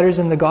red letters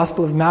in the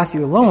Gospel of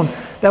Matthew alone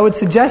that would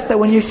suggest that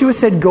when Yeshua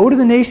said, go to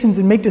the nations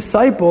and make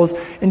disciples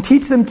and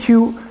teach them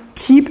to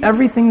keep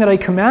everything that I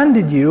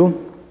commanded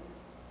you,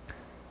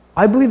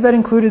 I believe that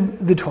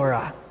included the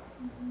Torah.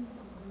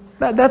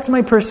 That's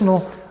my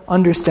personal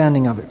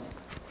understanding of it.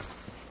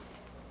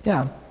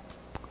 Yeah.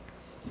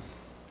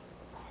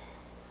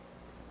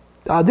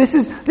 This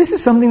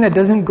is something that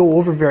doesn't go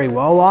over very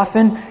well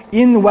often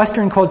in the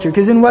Western culture,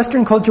 because in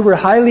Western culture we're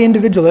highly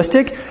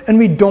individualistic and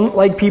we don't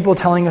like people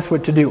telling us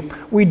what to do.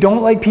 We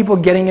don't like people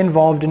getting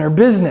involved in our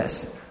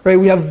business. Right?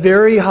 We have a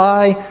very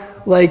high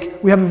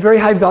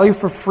value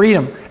for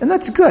freedom, and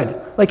that's good.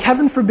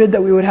 Heaven forbid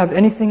that we would have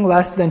anything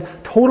less than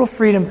total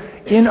freedom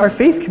in our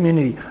faith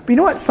community. But you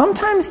know what?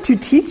 Sometimes to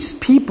teach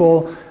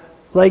people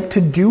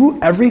to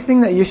do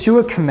everything that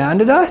Yeshua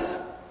commanded us,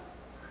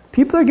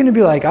 people are going to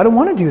be like, I don't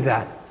want to do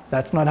that.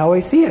 That's not how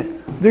I see it.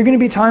 There are going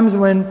to be times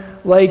when,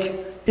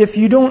 if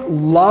you don't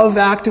love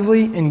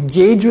actively,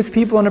 engage with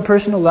people on a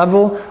personal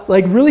level,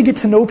 really get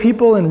to know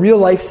people in real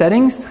life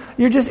settings,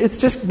 it's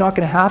just not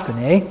going to happen,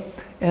 eh?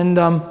 And,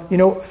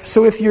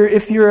 so if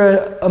you're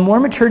a more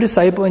mature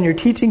disciple and you're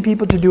teaching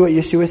people to do what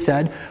Yeshua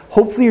said,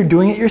 hopefully you're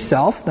doing it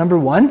yourself, number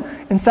one.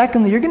 And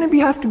secondly, you're going to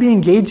have to be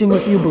engaging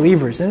with new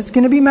believers. And it's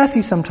going to be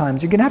messy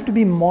sometimes. You're going to have to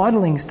be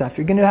modeling stuff.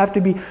 You're going to have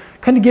to be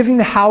kind of giving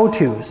the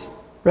how-tos,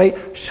 right?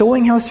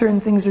 Showing how certain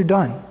things are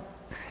done.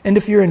 And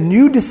if you're a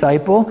new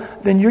disciple,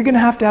 then you're going to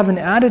have an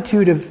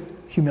attitude of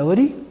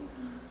humility,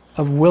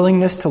 of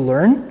willingness to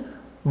learn,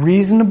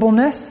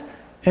 reasonableness,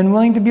 and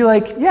willing to be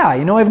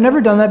I've never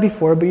done that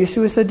before, but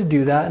Yeshua said to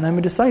do that, and I'm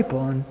a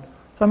disciple, and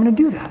so I'm going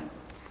to do that.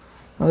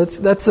 Well,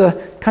 that's a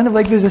kind of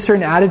there's a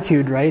certain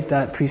attitude, right,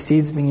 that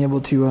precedes being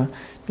able to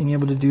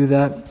do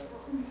that.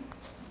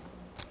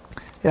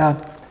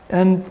 Yeah,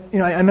 and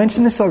I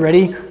mentioned this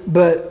already,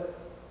 but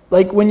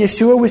when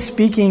Yeshua was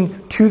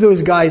speaking to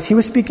those guys, he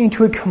was speaking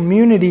to a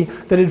community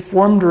that had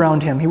formed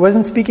around him. He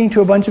wasn't speaking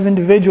to a bunch of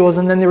individuals,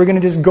 and then they were going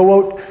to just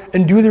go out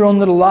and do their own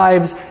little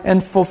lives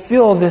and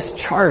fulfill this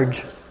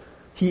charge.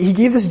 He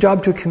gave this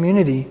job to a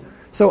community.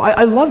 So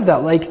I love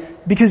that,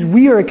 because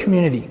we are a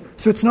community.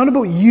 So it's not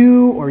about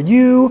you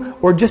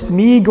or just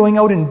me going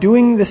out and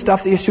doing the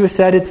stuff that Yeshua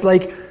said. It's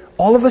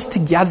all of us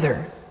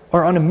together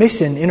are on a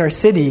mission in our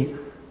city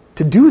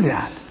to do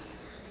that.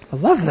 I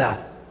love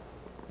that.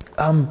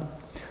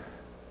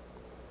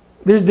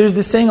 There's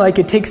this saying,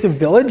 it takes a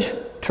village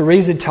to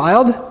raise a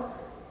child.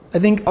 I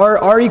think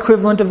our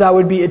equivalent of that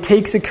would be, it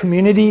takes a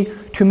community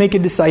to make a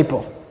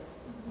disciple.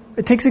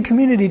 It takes a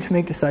community to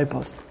make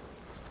disciples.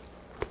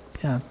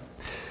 Yeah.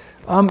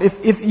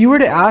 If you were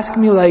to ask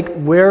me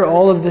where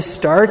all of this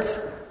starts,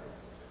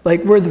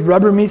 where the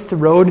rubber meets the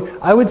road,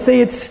 I would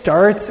say it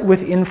starts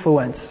with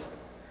influence.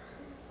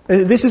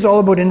 This is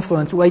all about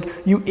influence.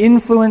 You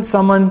influence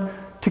someone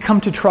to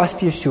come to trust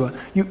Yeshua.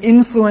 You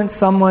influence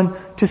someone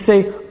to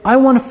say, I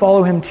want to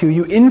follow him too.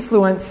 You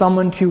influence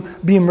someone to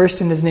be immersed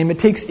in his name. It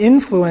takes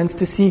influence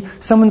to see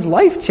someone's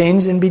life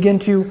change and begin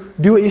to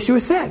do what Yeshua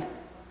said.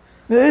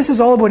 This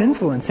is all about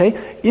influence, hey?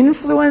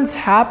 Influence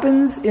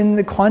happens in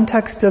the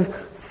context of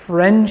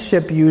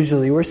friendship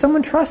usually, where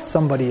someone trusts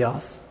somebody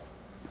else.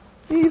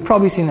 You've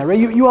probably seen that, right?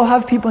 You all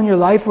have people in your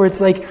life where it's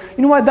like,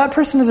 you know what, that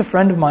person is a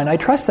friend of mine. I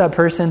trust that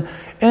person,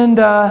 and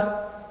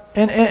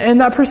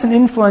that person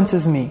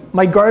influences me.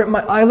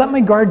 I let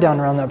my guard down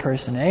around that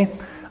person, eh?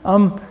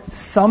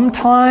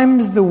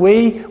 Sometimes the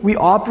way we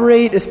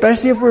operate,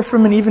 especially if we're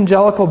from an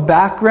evangelical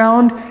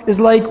background, is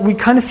like we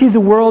kind of see the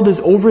world as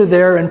over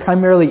there and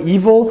primarily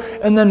evil,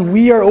 and then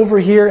we are over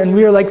here and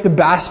we are like the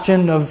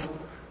bastion of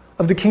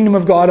the kingdom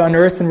of God on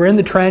earth, and we're in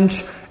the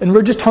trench, and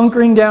we're just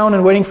hunkering down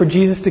and waiting for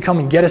Jesus to come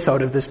and get us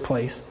out of this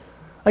place.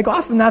 Like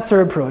often that's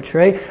our approach,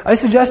 right? I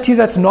suggest to you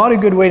that's not a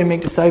good way to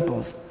make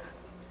disciples.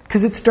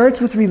 Because it starts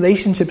with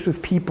relationships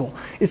with people.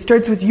 It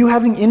starts with you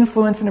having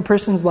influence in a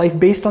person's life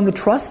based on the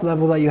trust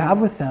level that you have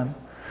with them.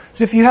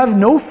 So if you have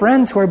no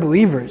friends who are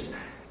believers,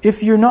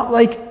 if you're not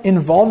like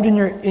involved in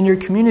your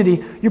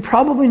community, you're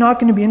probably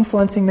not going to be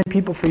influencing many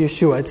people for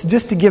Yeshua. It's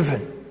just a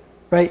given,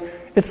 right?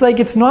 It's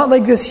not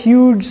like this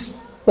huge,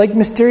 like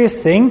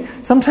mysterious thing.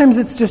 Sometimes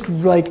it's just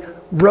like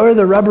where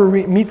the rubber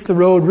meets the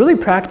road, really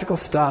practical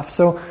stuff.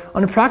 So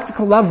on a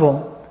practical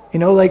level,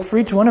 like for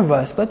each one of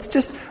us,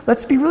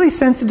 let's be really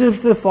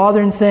sensitive to the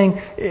Father and saying,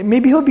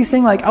 maybe He'll be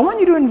saying like, I want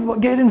you to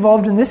get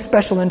involved in this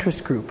special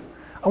interest group.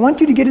 I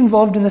want you to get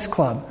involved in this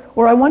club.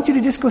 Or I want you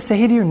to just go say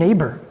hey to your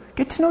neighbor.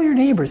 Get to know your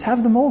neighbors.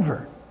 Have them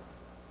over.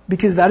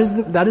 Because that is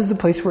the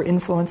place where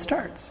influence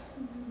starts.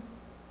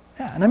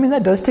 Yeah, and I mean,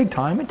 that does take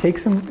time. It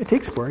takes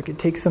work. It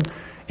takes some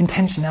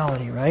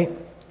intentionality, right?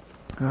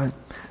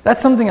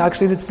 That's something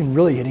actually that's been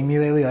really hitting me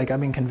lately. Like I've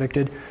been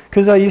convicted.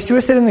 Because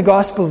Yeshua said in the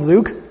Gospel of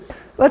Luke,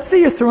 let's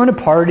say you're throwing a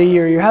party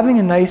or you're having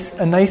a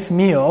nice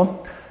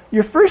meal.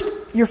 Your first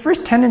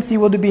tendency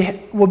will be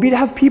to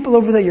have people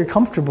over that you're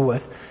comfortable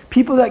with,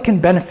 people that can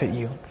benefit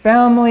you,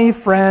 family,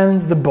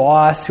 friends, the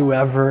boss,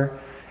 whoever.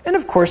 And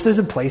of course, there's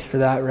a place for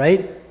that,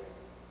 right?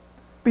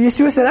 But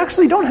Yeshua said,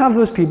 actually, don't have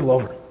those people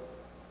over.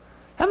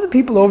 Have the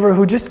people over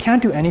who just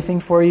can't do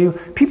anything for you,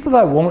 people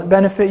that won't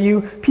benefit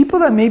you, people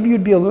that maybe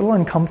you'd be a little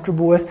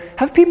uncomfortable with.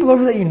 Have people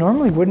over that you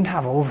normally wouldn't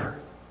have over.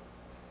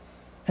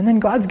 And then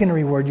God's going to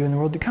reward you in the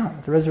world to come,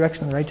 the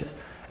resurrection of the righteous.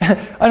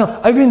 I know,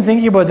 I've been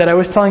thinking about that. I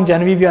was telling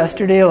Genevieve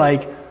yesterday,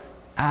 like,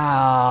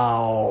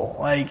 ow.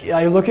 Like,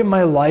 I look at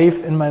my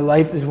life, and my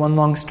life is one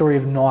long story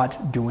of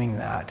not doing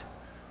that.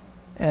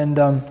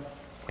 And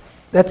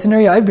that's an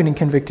area I've been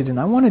convicted in.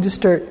 I want to just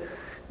start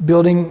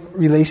building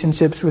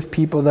relationships with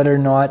people that are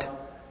not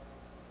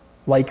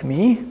like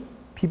me,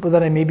 people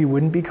that I maybe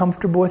wouldn't be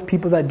comfortable with,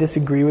 people that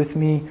disagree with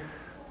me,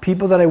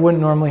 people that I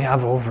wouldn't normally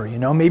have over,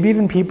 maybe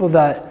even people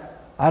that,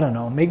 I don't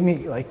know, make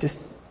me like just,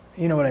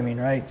 you know what I mean,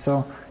 right?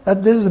 So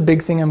this is a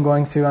big thing I'm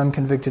going through, I'm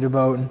convicted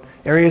about, and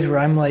areas where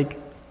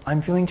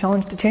I'm feeling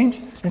challenged to change.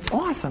 And it's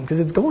awesome because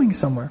it's going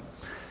somewhere.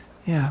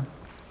 Yeah.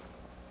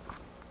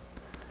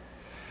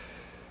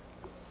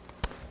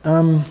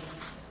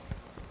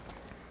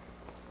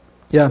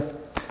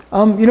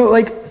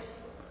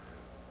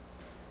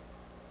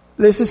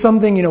 This is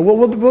something,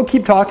 we'll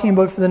keep talking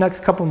about for the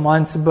next couple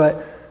months,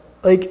 but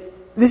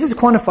this is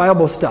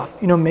quantifiable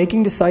stuff,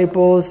 making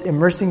disciples,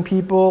 immersing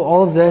people,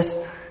 all of this.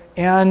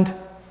 And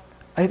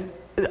I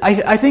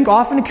think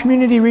often a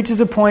community reaches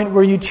a point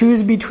where you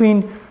choose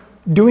between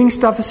doing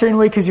stuff a certain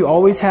way because you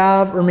always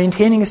have, or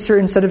maintaining a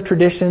certain set of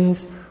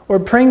traditions, or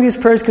praying these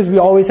prayers because we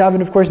always have,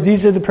 and of course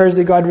these are the prayers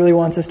that God really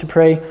wants us to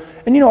pray.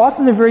 And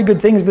often they're very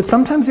good things, but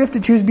sometimes we have to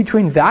choose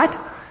between that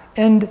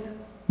and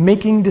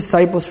making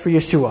disciples for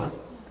Yeshua.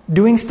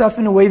 Doing stuff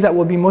in a way that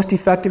will be most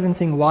effective in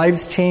seeing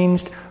lives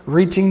changed,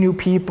 reaching new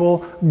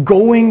people,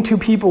 going to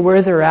people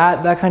where they're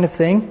at, that kind of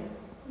thing.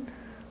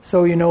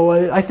 So,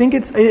 I think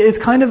it's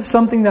kind of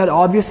something that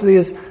obviously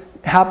is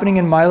happening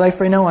in my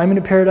life right now. I'm in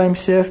a paradigm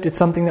shift. It's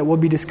something that we'll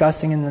be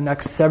discussing in the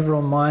next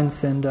several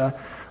months. And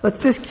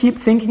let's just keep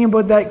thinking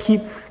about that.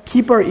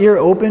 Keep our ear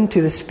open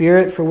to the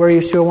Spirit for where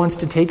Yeshua wants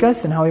to take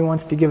us and how He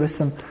wants to give us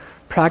some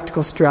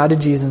practical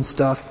strategies and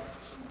stuff.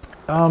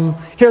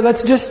 Here,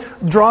 let's just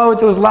draw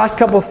out those last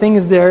couple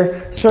things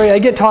there. Sorry, I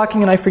get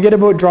talking and I forget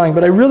about drawing,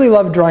 but I really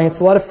love drawing. It's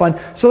a lot of fun.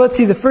 So let's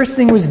see. The first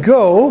thing was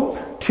go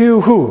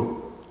to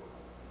who?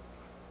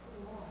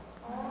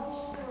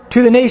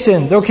 To the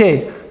nations.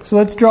 Okay, so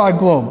let's draw a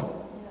globe.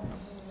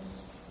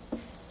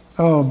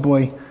 Oh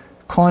boy.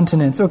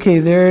 Continents. Okay,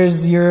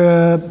 there's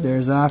Europe,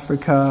 there's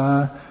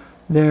Africa,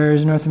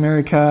 there's North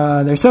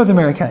America, there's South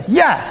America.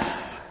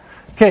 Yes!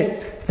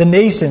 Okay, the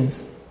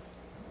nations.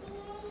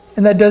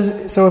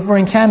 And so if we're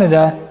in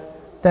Canada,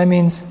 that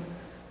means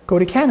go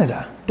to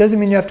Canada. It doesn't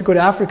mean you have to go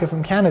to Africa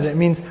from Canada. It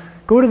means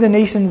go to the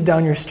nations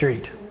down your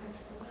street.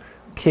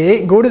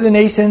 Okay, go to the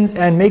nations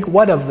and make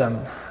what of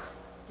them?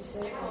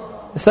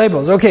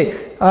 Disciples.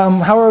 Okay,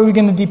 how are we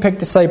going to depict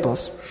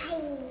disciples?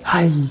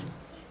 Hi.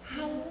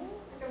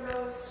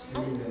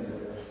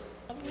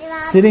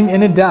 Sitting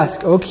in a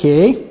desk.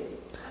 Okay.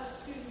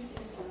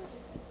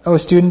 Oh, a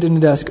student in a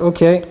desk.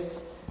 Okay.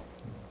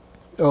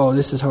 Oh,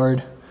 this is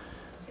hard.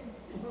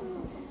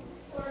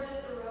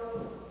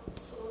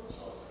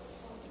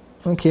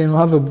 Okay, and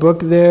we'll have a book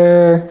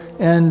there.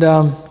 And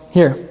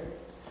here.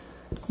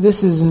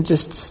 This isn't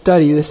just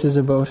study. This is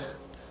about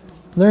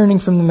learning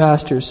from the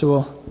master.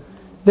 So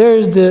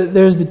there's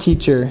the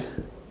teacher.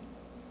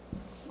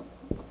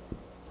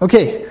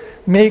 Okay,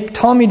 make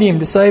Talmidim,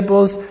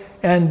 disciples,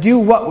 and do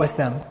what with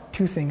them?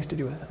 2 things to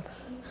do with them.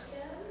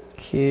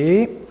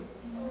 Okay.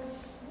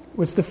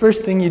 What's the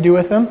first thing you do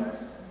with them?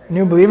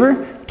 New believer?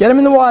 Get them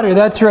in the water.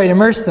 That's right.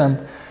 Immerse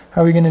them.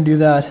 How are we going to do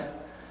that?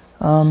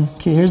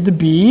 Okay, here's the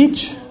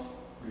beach.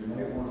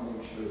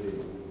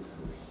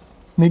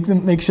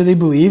 Make sure they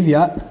believe.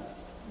 Yeah.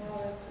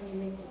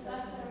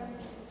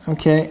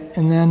 Okay,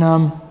 and then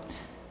who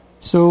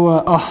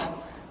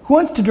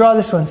wants to draw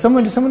this one? Does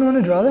someone want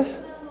to draw this?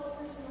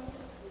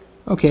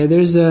 Okay,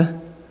 there's a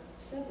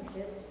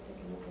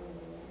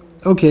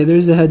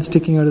head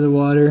sticking out of the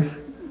water.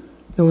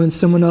 Then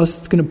someone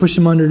else is going to push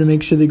them under to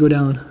make sure they go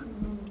down.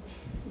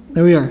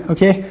 There we are.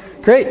 Okay,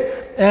 great.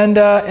 And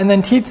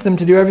then teach them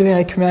to do everything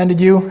I commanded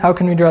you. How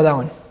can we draw that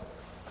one?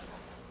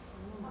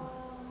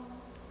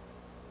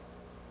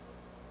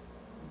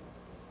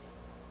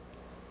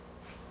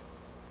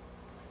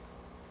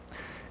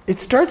 It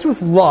starts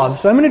with love.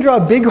 So I'm going to draw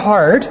a big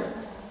heart,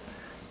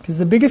 because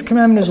the biggest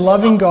commandment is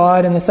loving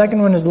God, and the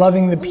second one is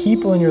loving the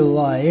people in your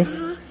life.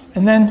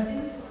 And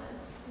then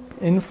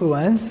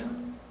influence.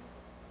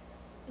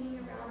 Being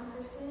around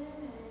a person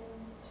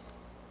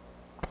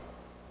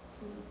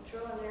and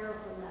draw an arrow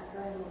from that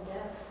guy on the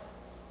desk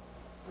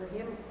for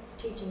him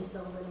teaching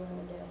somebody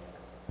on the desk.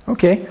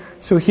 Okay,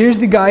 so here's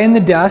the guy in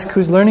the desk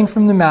who's learning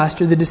from the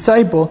master, the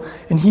disciple,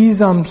 and he's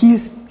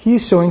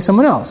showing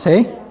someone else,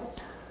 hey?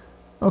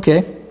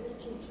 Okay.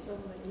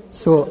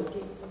 So,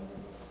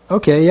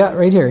 okay, yeah,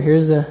 right here.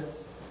 Here's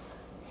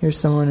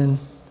someone, and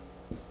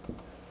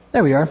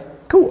there we are.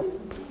 Cool.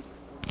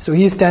 So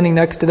he's standing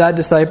next to that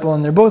disciple,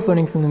 and they're both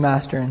learning from the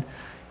master, and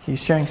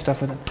he's sharing stuff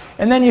with them.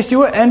 And then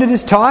Yeshua ended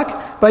his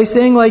talk by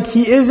saying, like,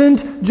 he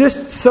isn't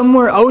just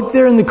somewhere out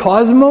there in the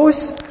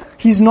cosmos.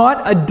 He's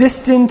not a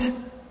distant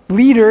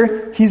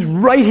leader. He's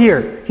right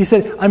here. He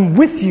said, I'm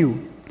with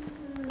you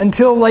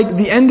until, like,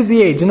 the end of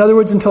the age. In other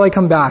words, until I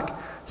come back.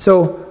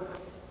 So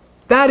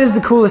that is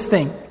the coolest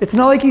thing. It's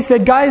not like he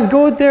said, guys,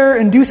 go out there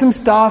and do some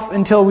stuff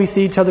until we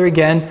see each other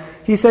again.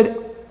 He said,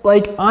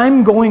 like,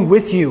 I'm going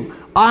with you.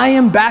 I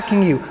am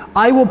backing you.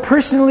 I will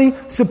personally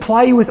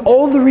supply you with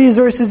all the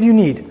resources you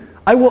need.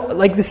 I will,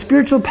 like, the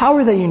spiritual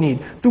power that you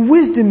need, the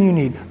wisdom you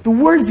need, the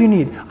words you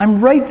need. I'm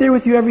right there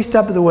with you every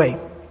step of the way.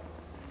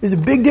 There's a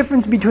big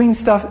difference between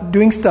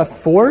doing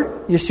stuff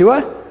for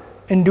Yeshua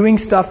and doing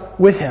stuff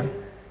with him.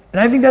 And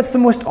I think that's the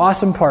most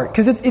awesome part,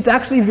 because it's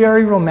actually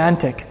very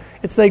romantic.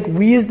 It's like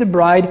we as the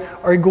bride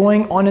are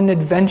going on an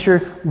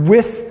adventure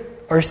with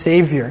our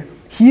Savior.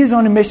 He is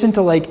on a mission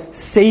to, like,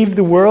 save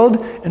the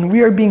world, and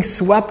we are being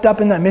swept up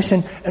in that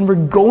mission, and we're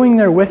going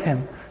there with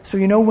him. So,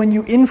 when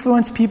you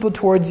influence people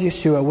towards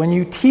Yeshua, when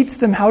you teach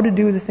them how to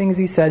do the things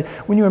he said,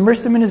 when you immerse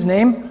them in his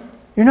name,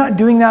 you're not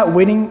doing that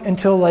waiting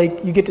until,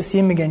 like, you get to see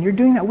him again. You're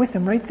doing that with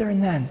him right there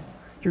and then.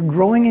 You're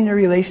growing in your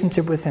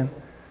relationship with him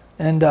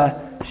and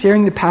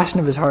sharing the passion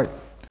of his heart.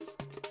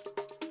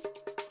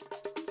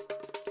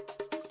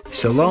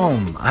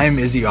 Shalom, I'm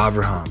Izzy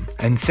Avraham,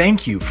 and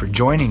thank you for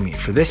joining me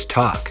for this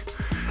talk.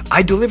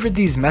 I delivered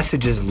these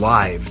messages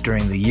live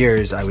during the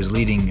years I was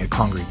leading a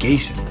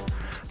congregation.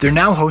 They're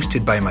now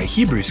hosted by my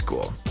Hebrew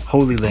school,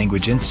 Holy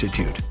Language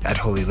Institute, at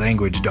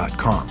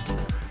holylanguage.com.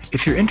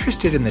 If you're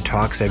interested in the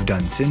talks I've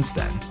done since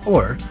then,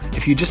 or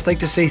if you'd just like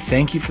to say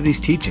thank you for these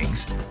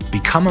teachings,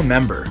 become a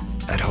member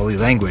at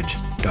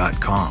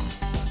holylanguage.com.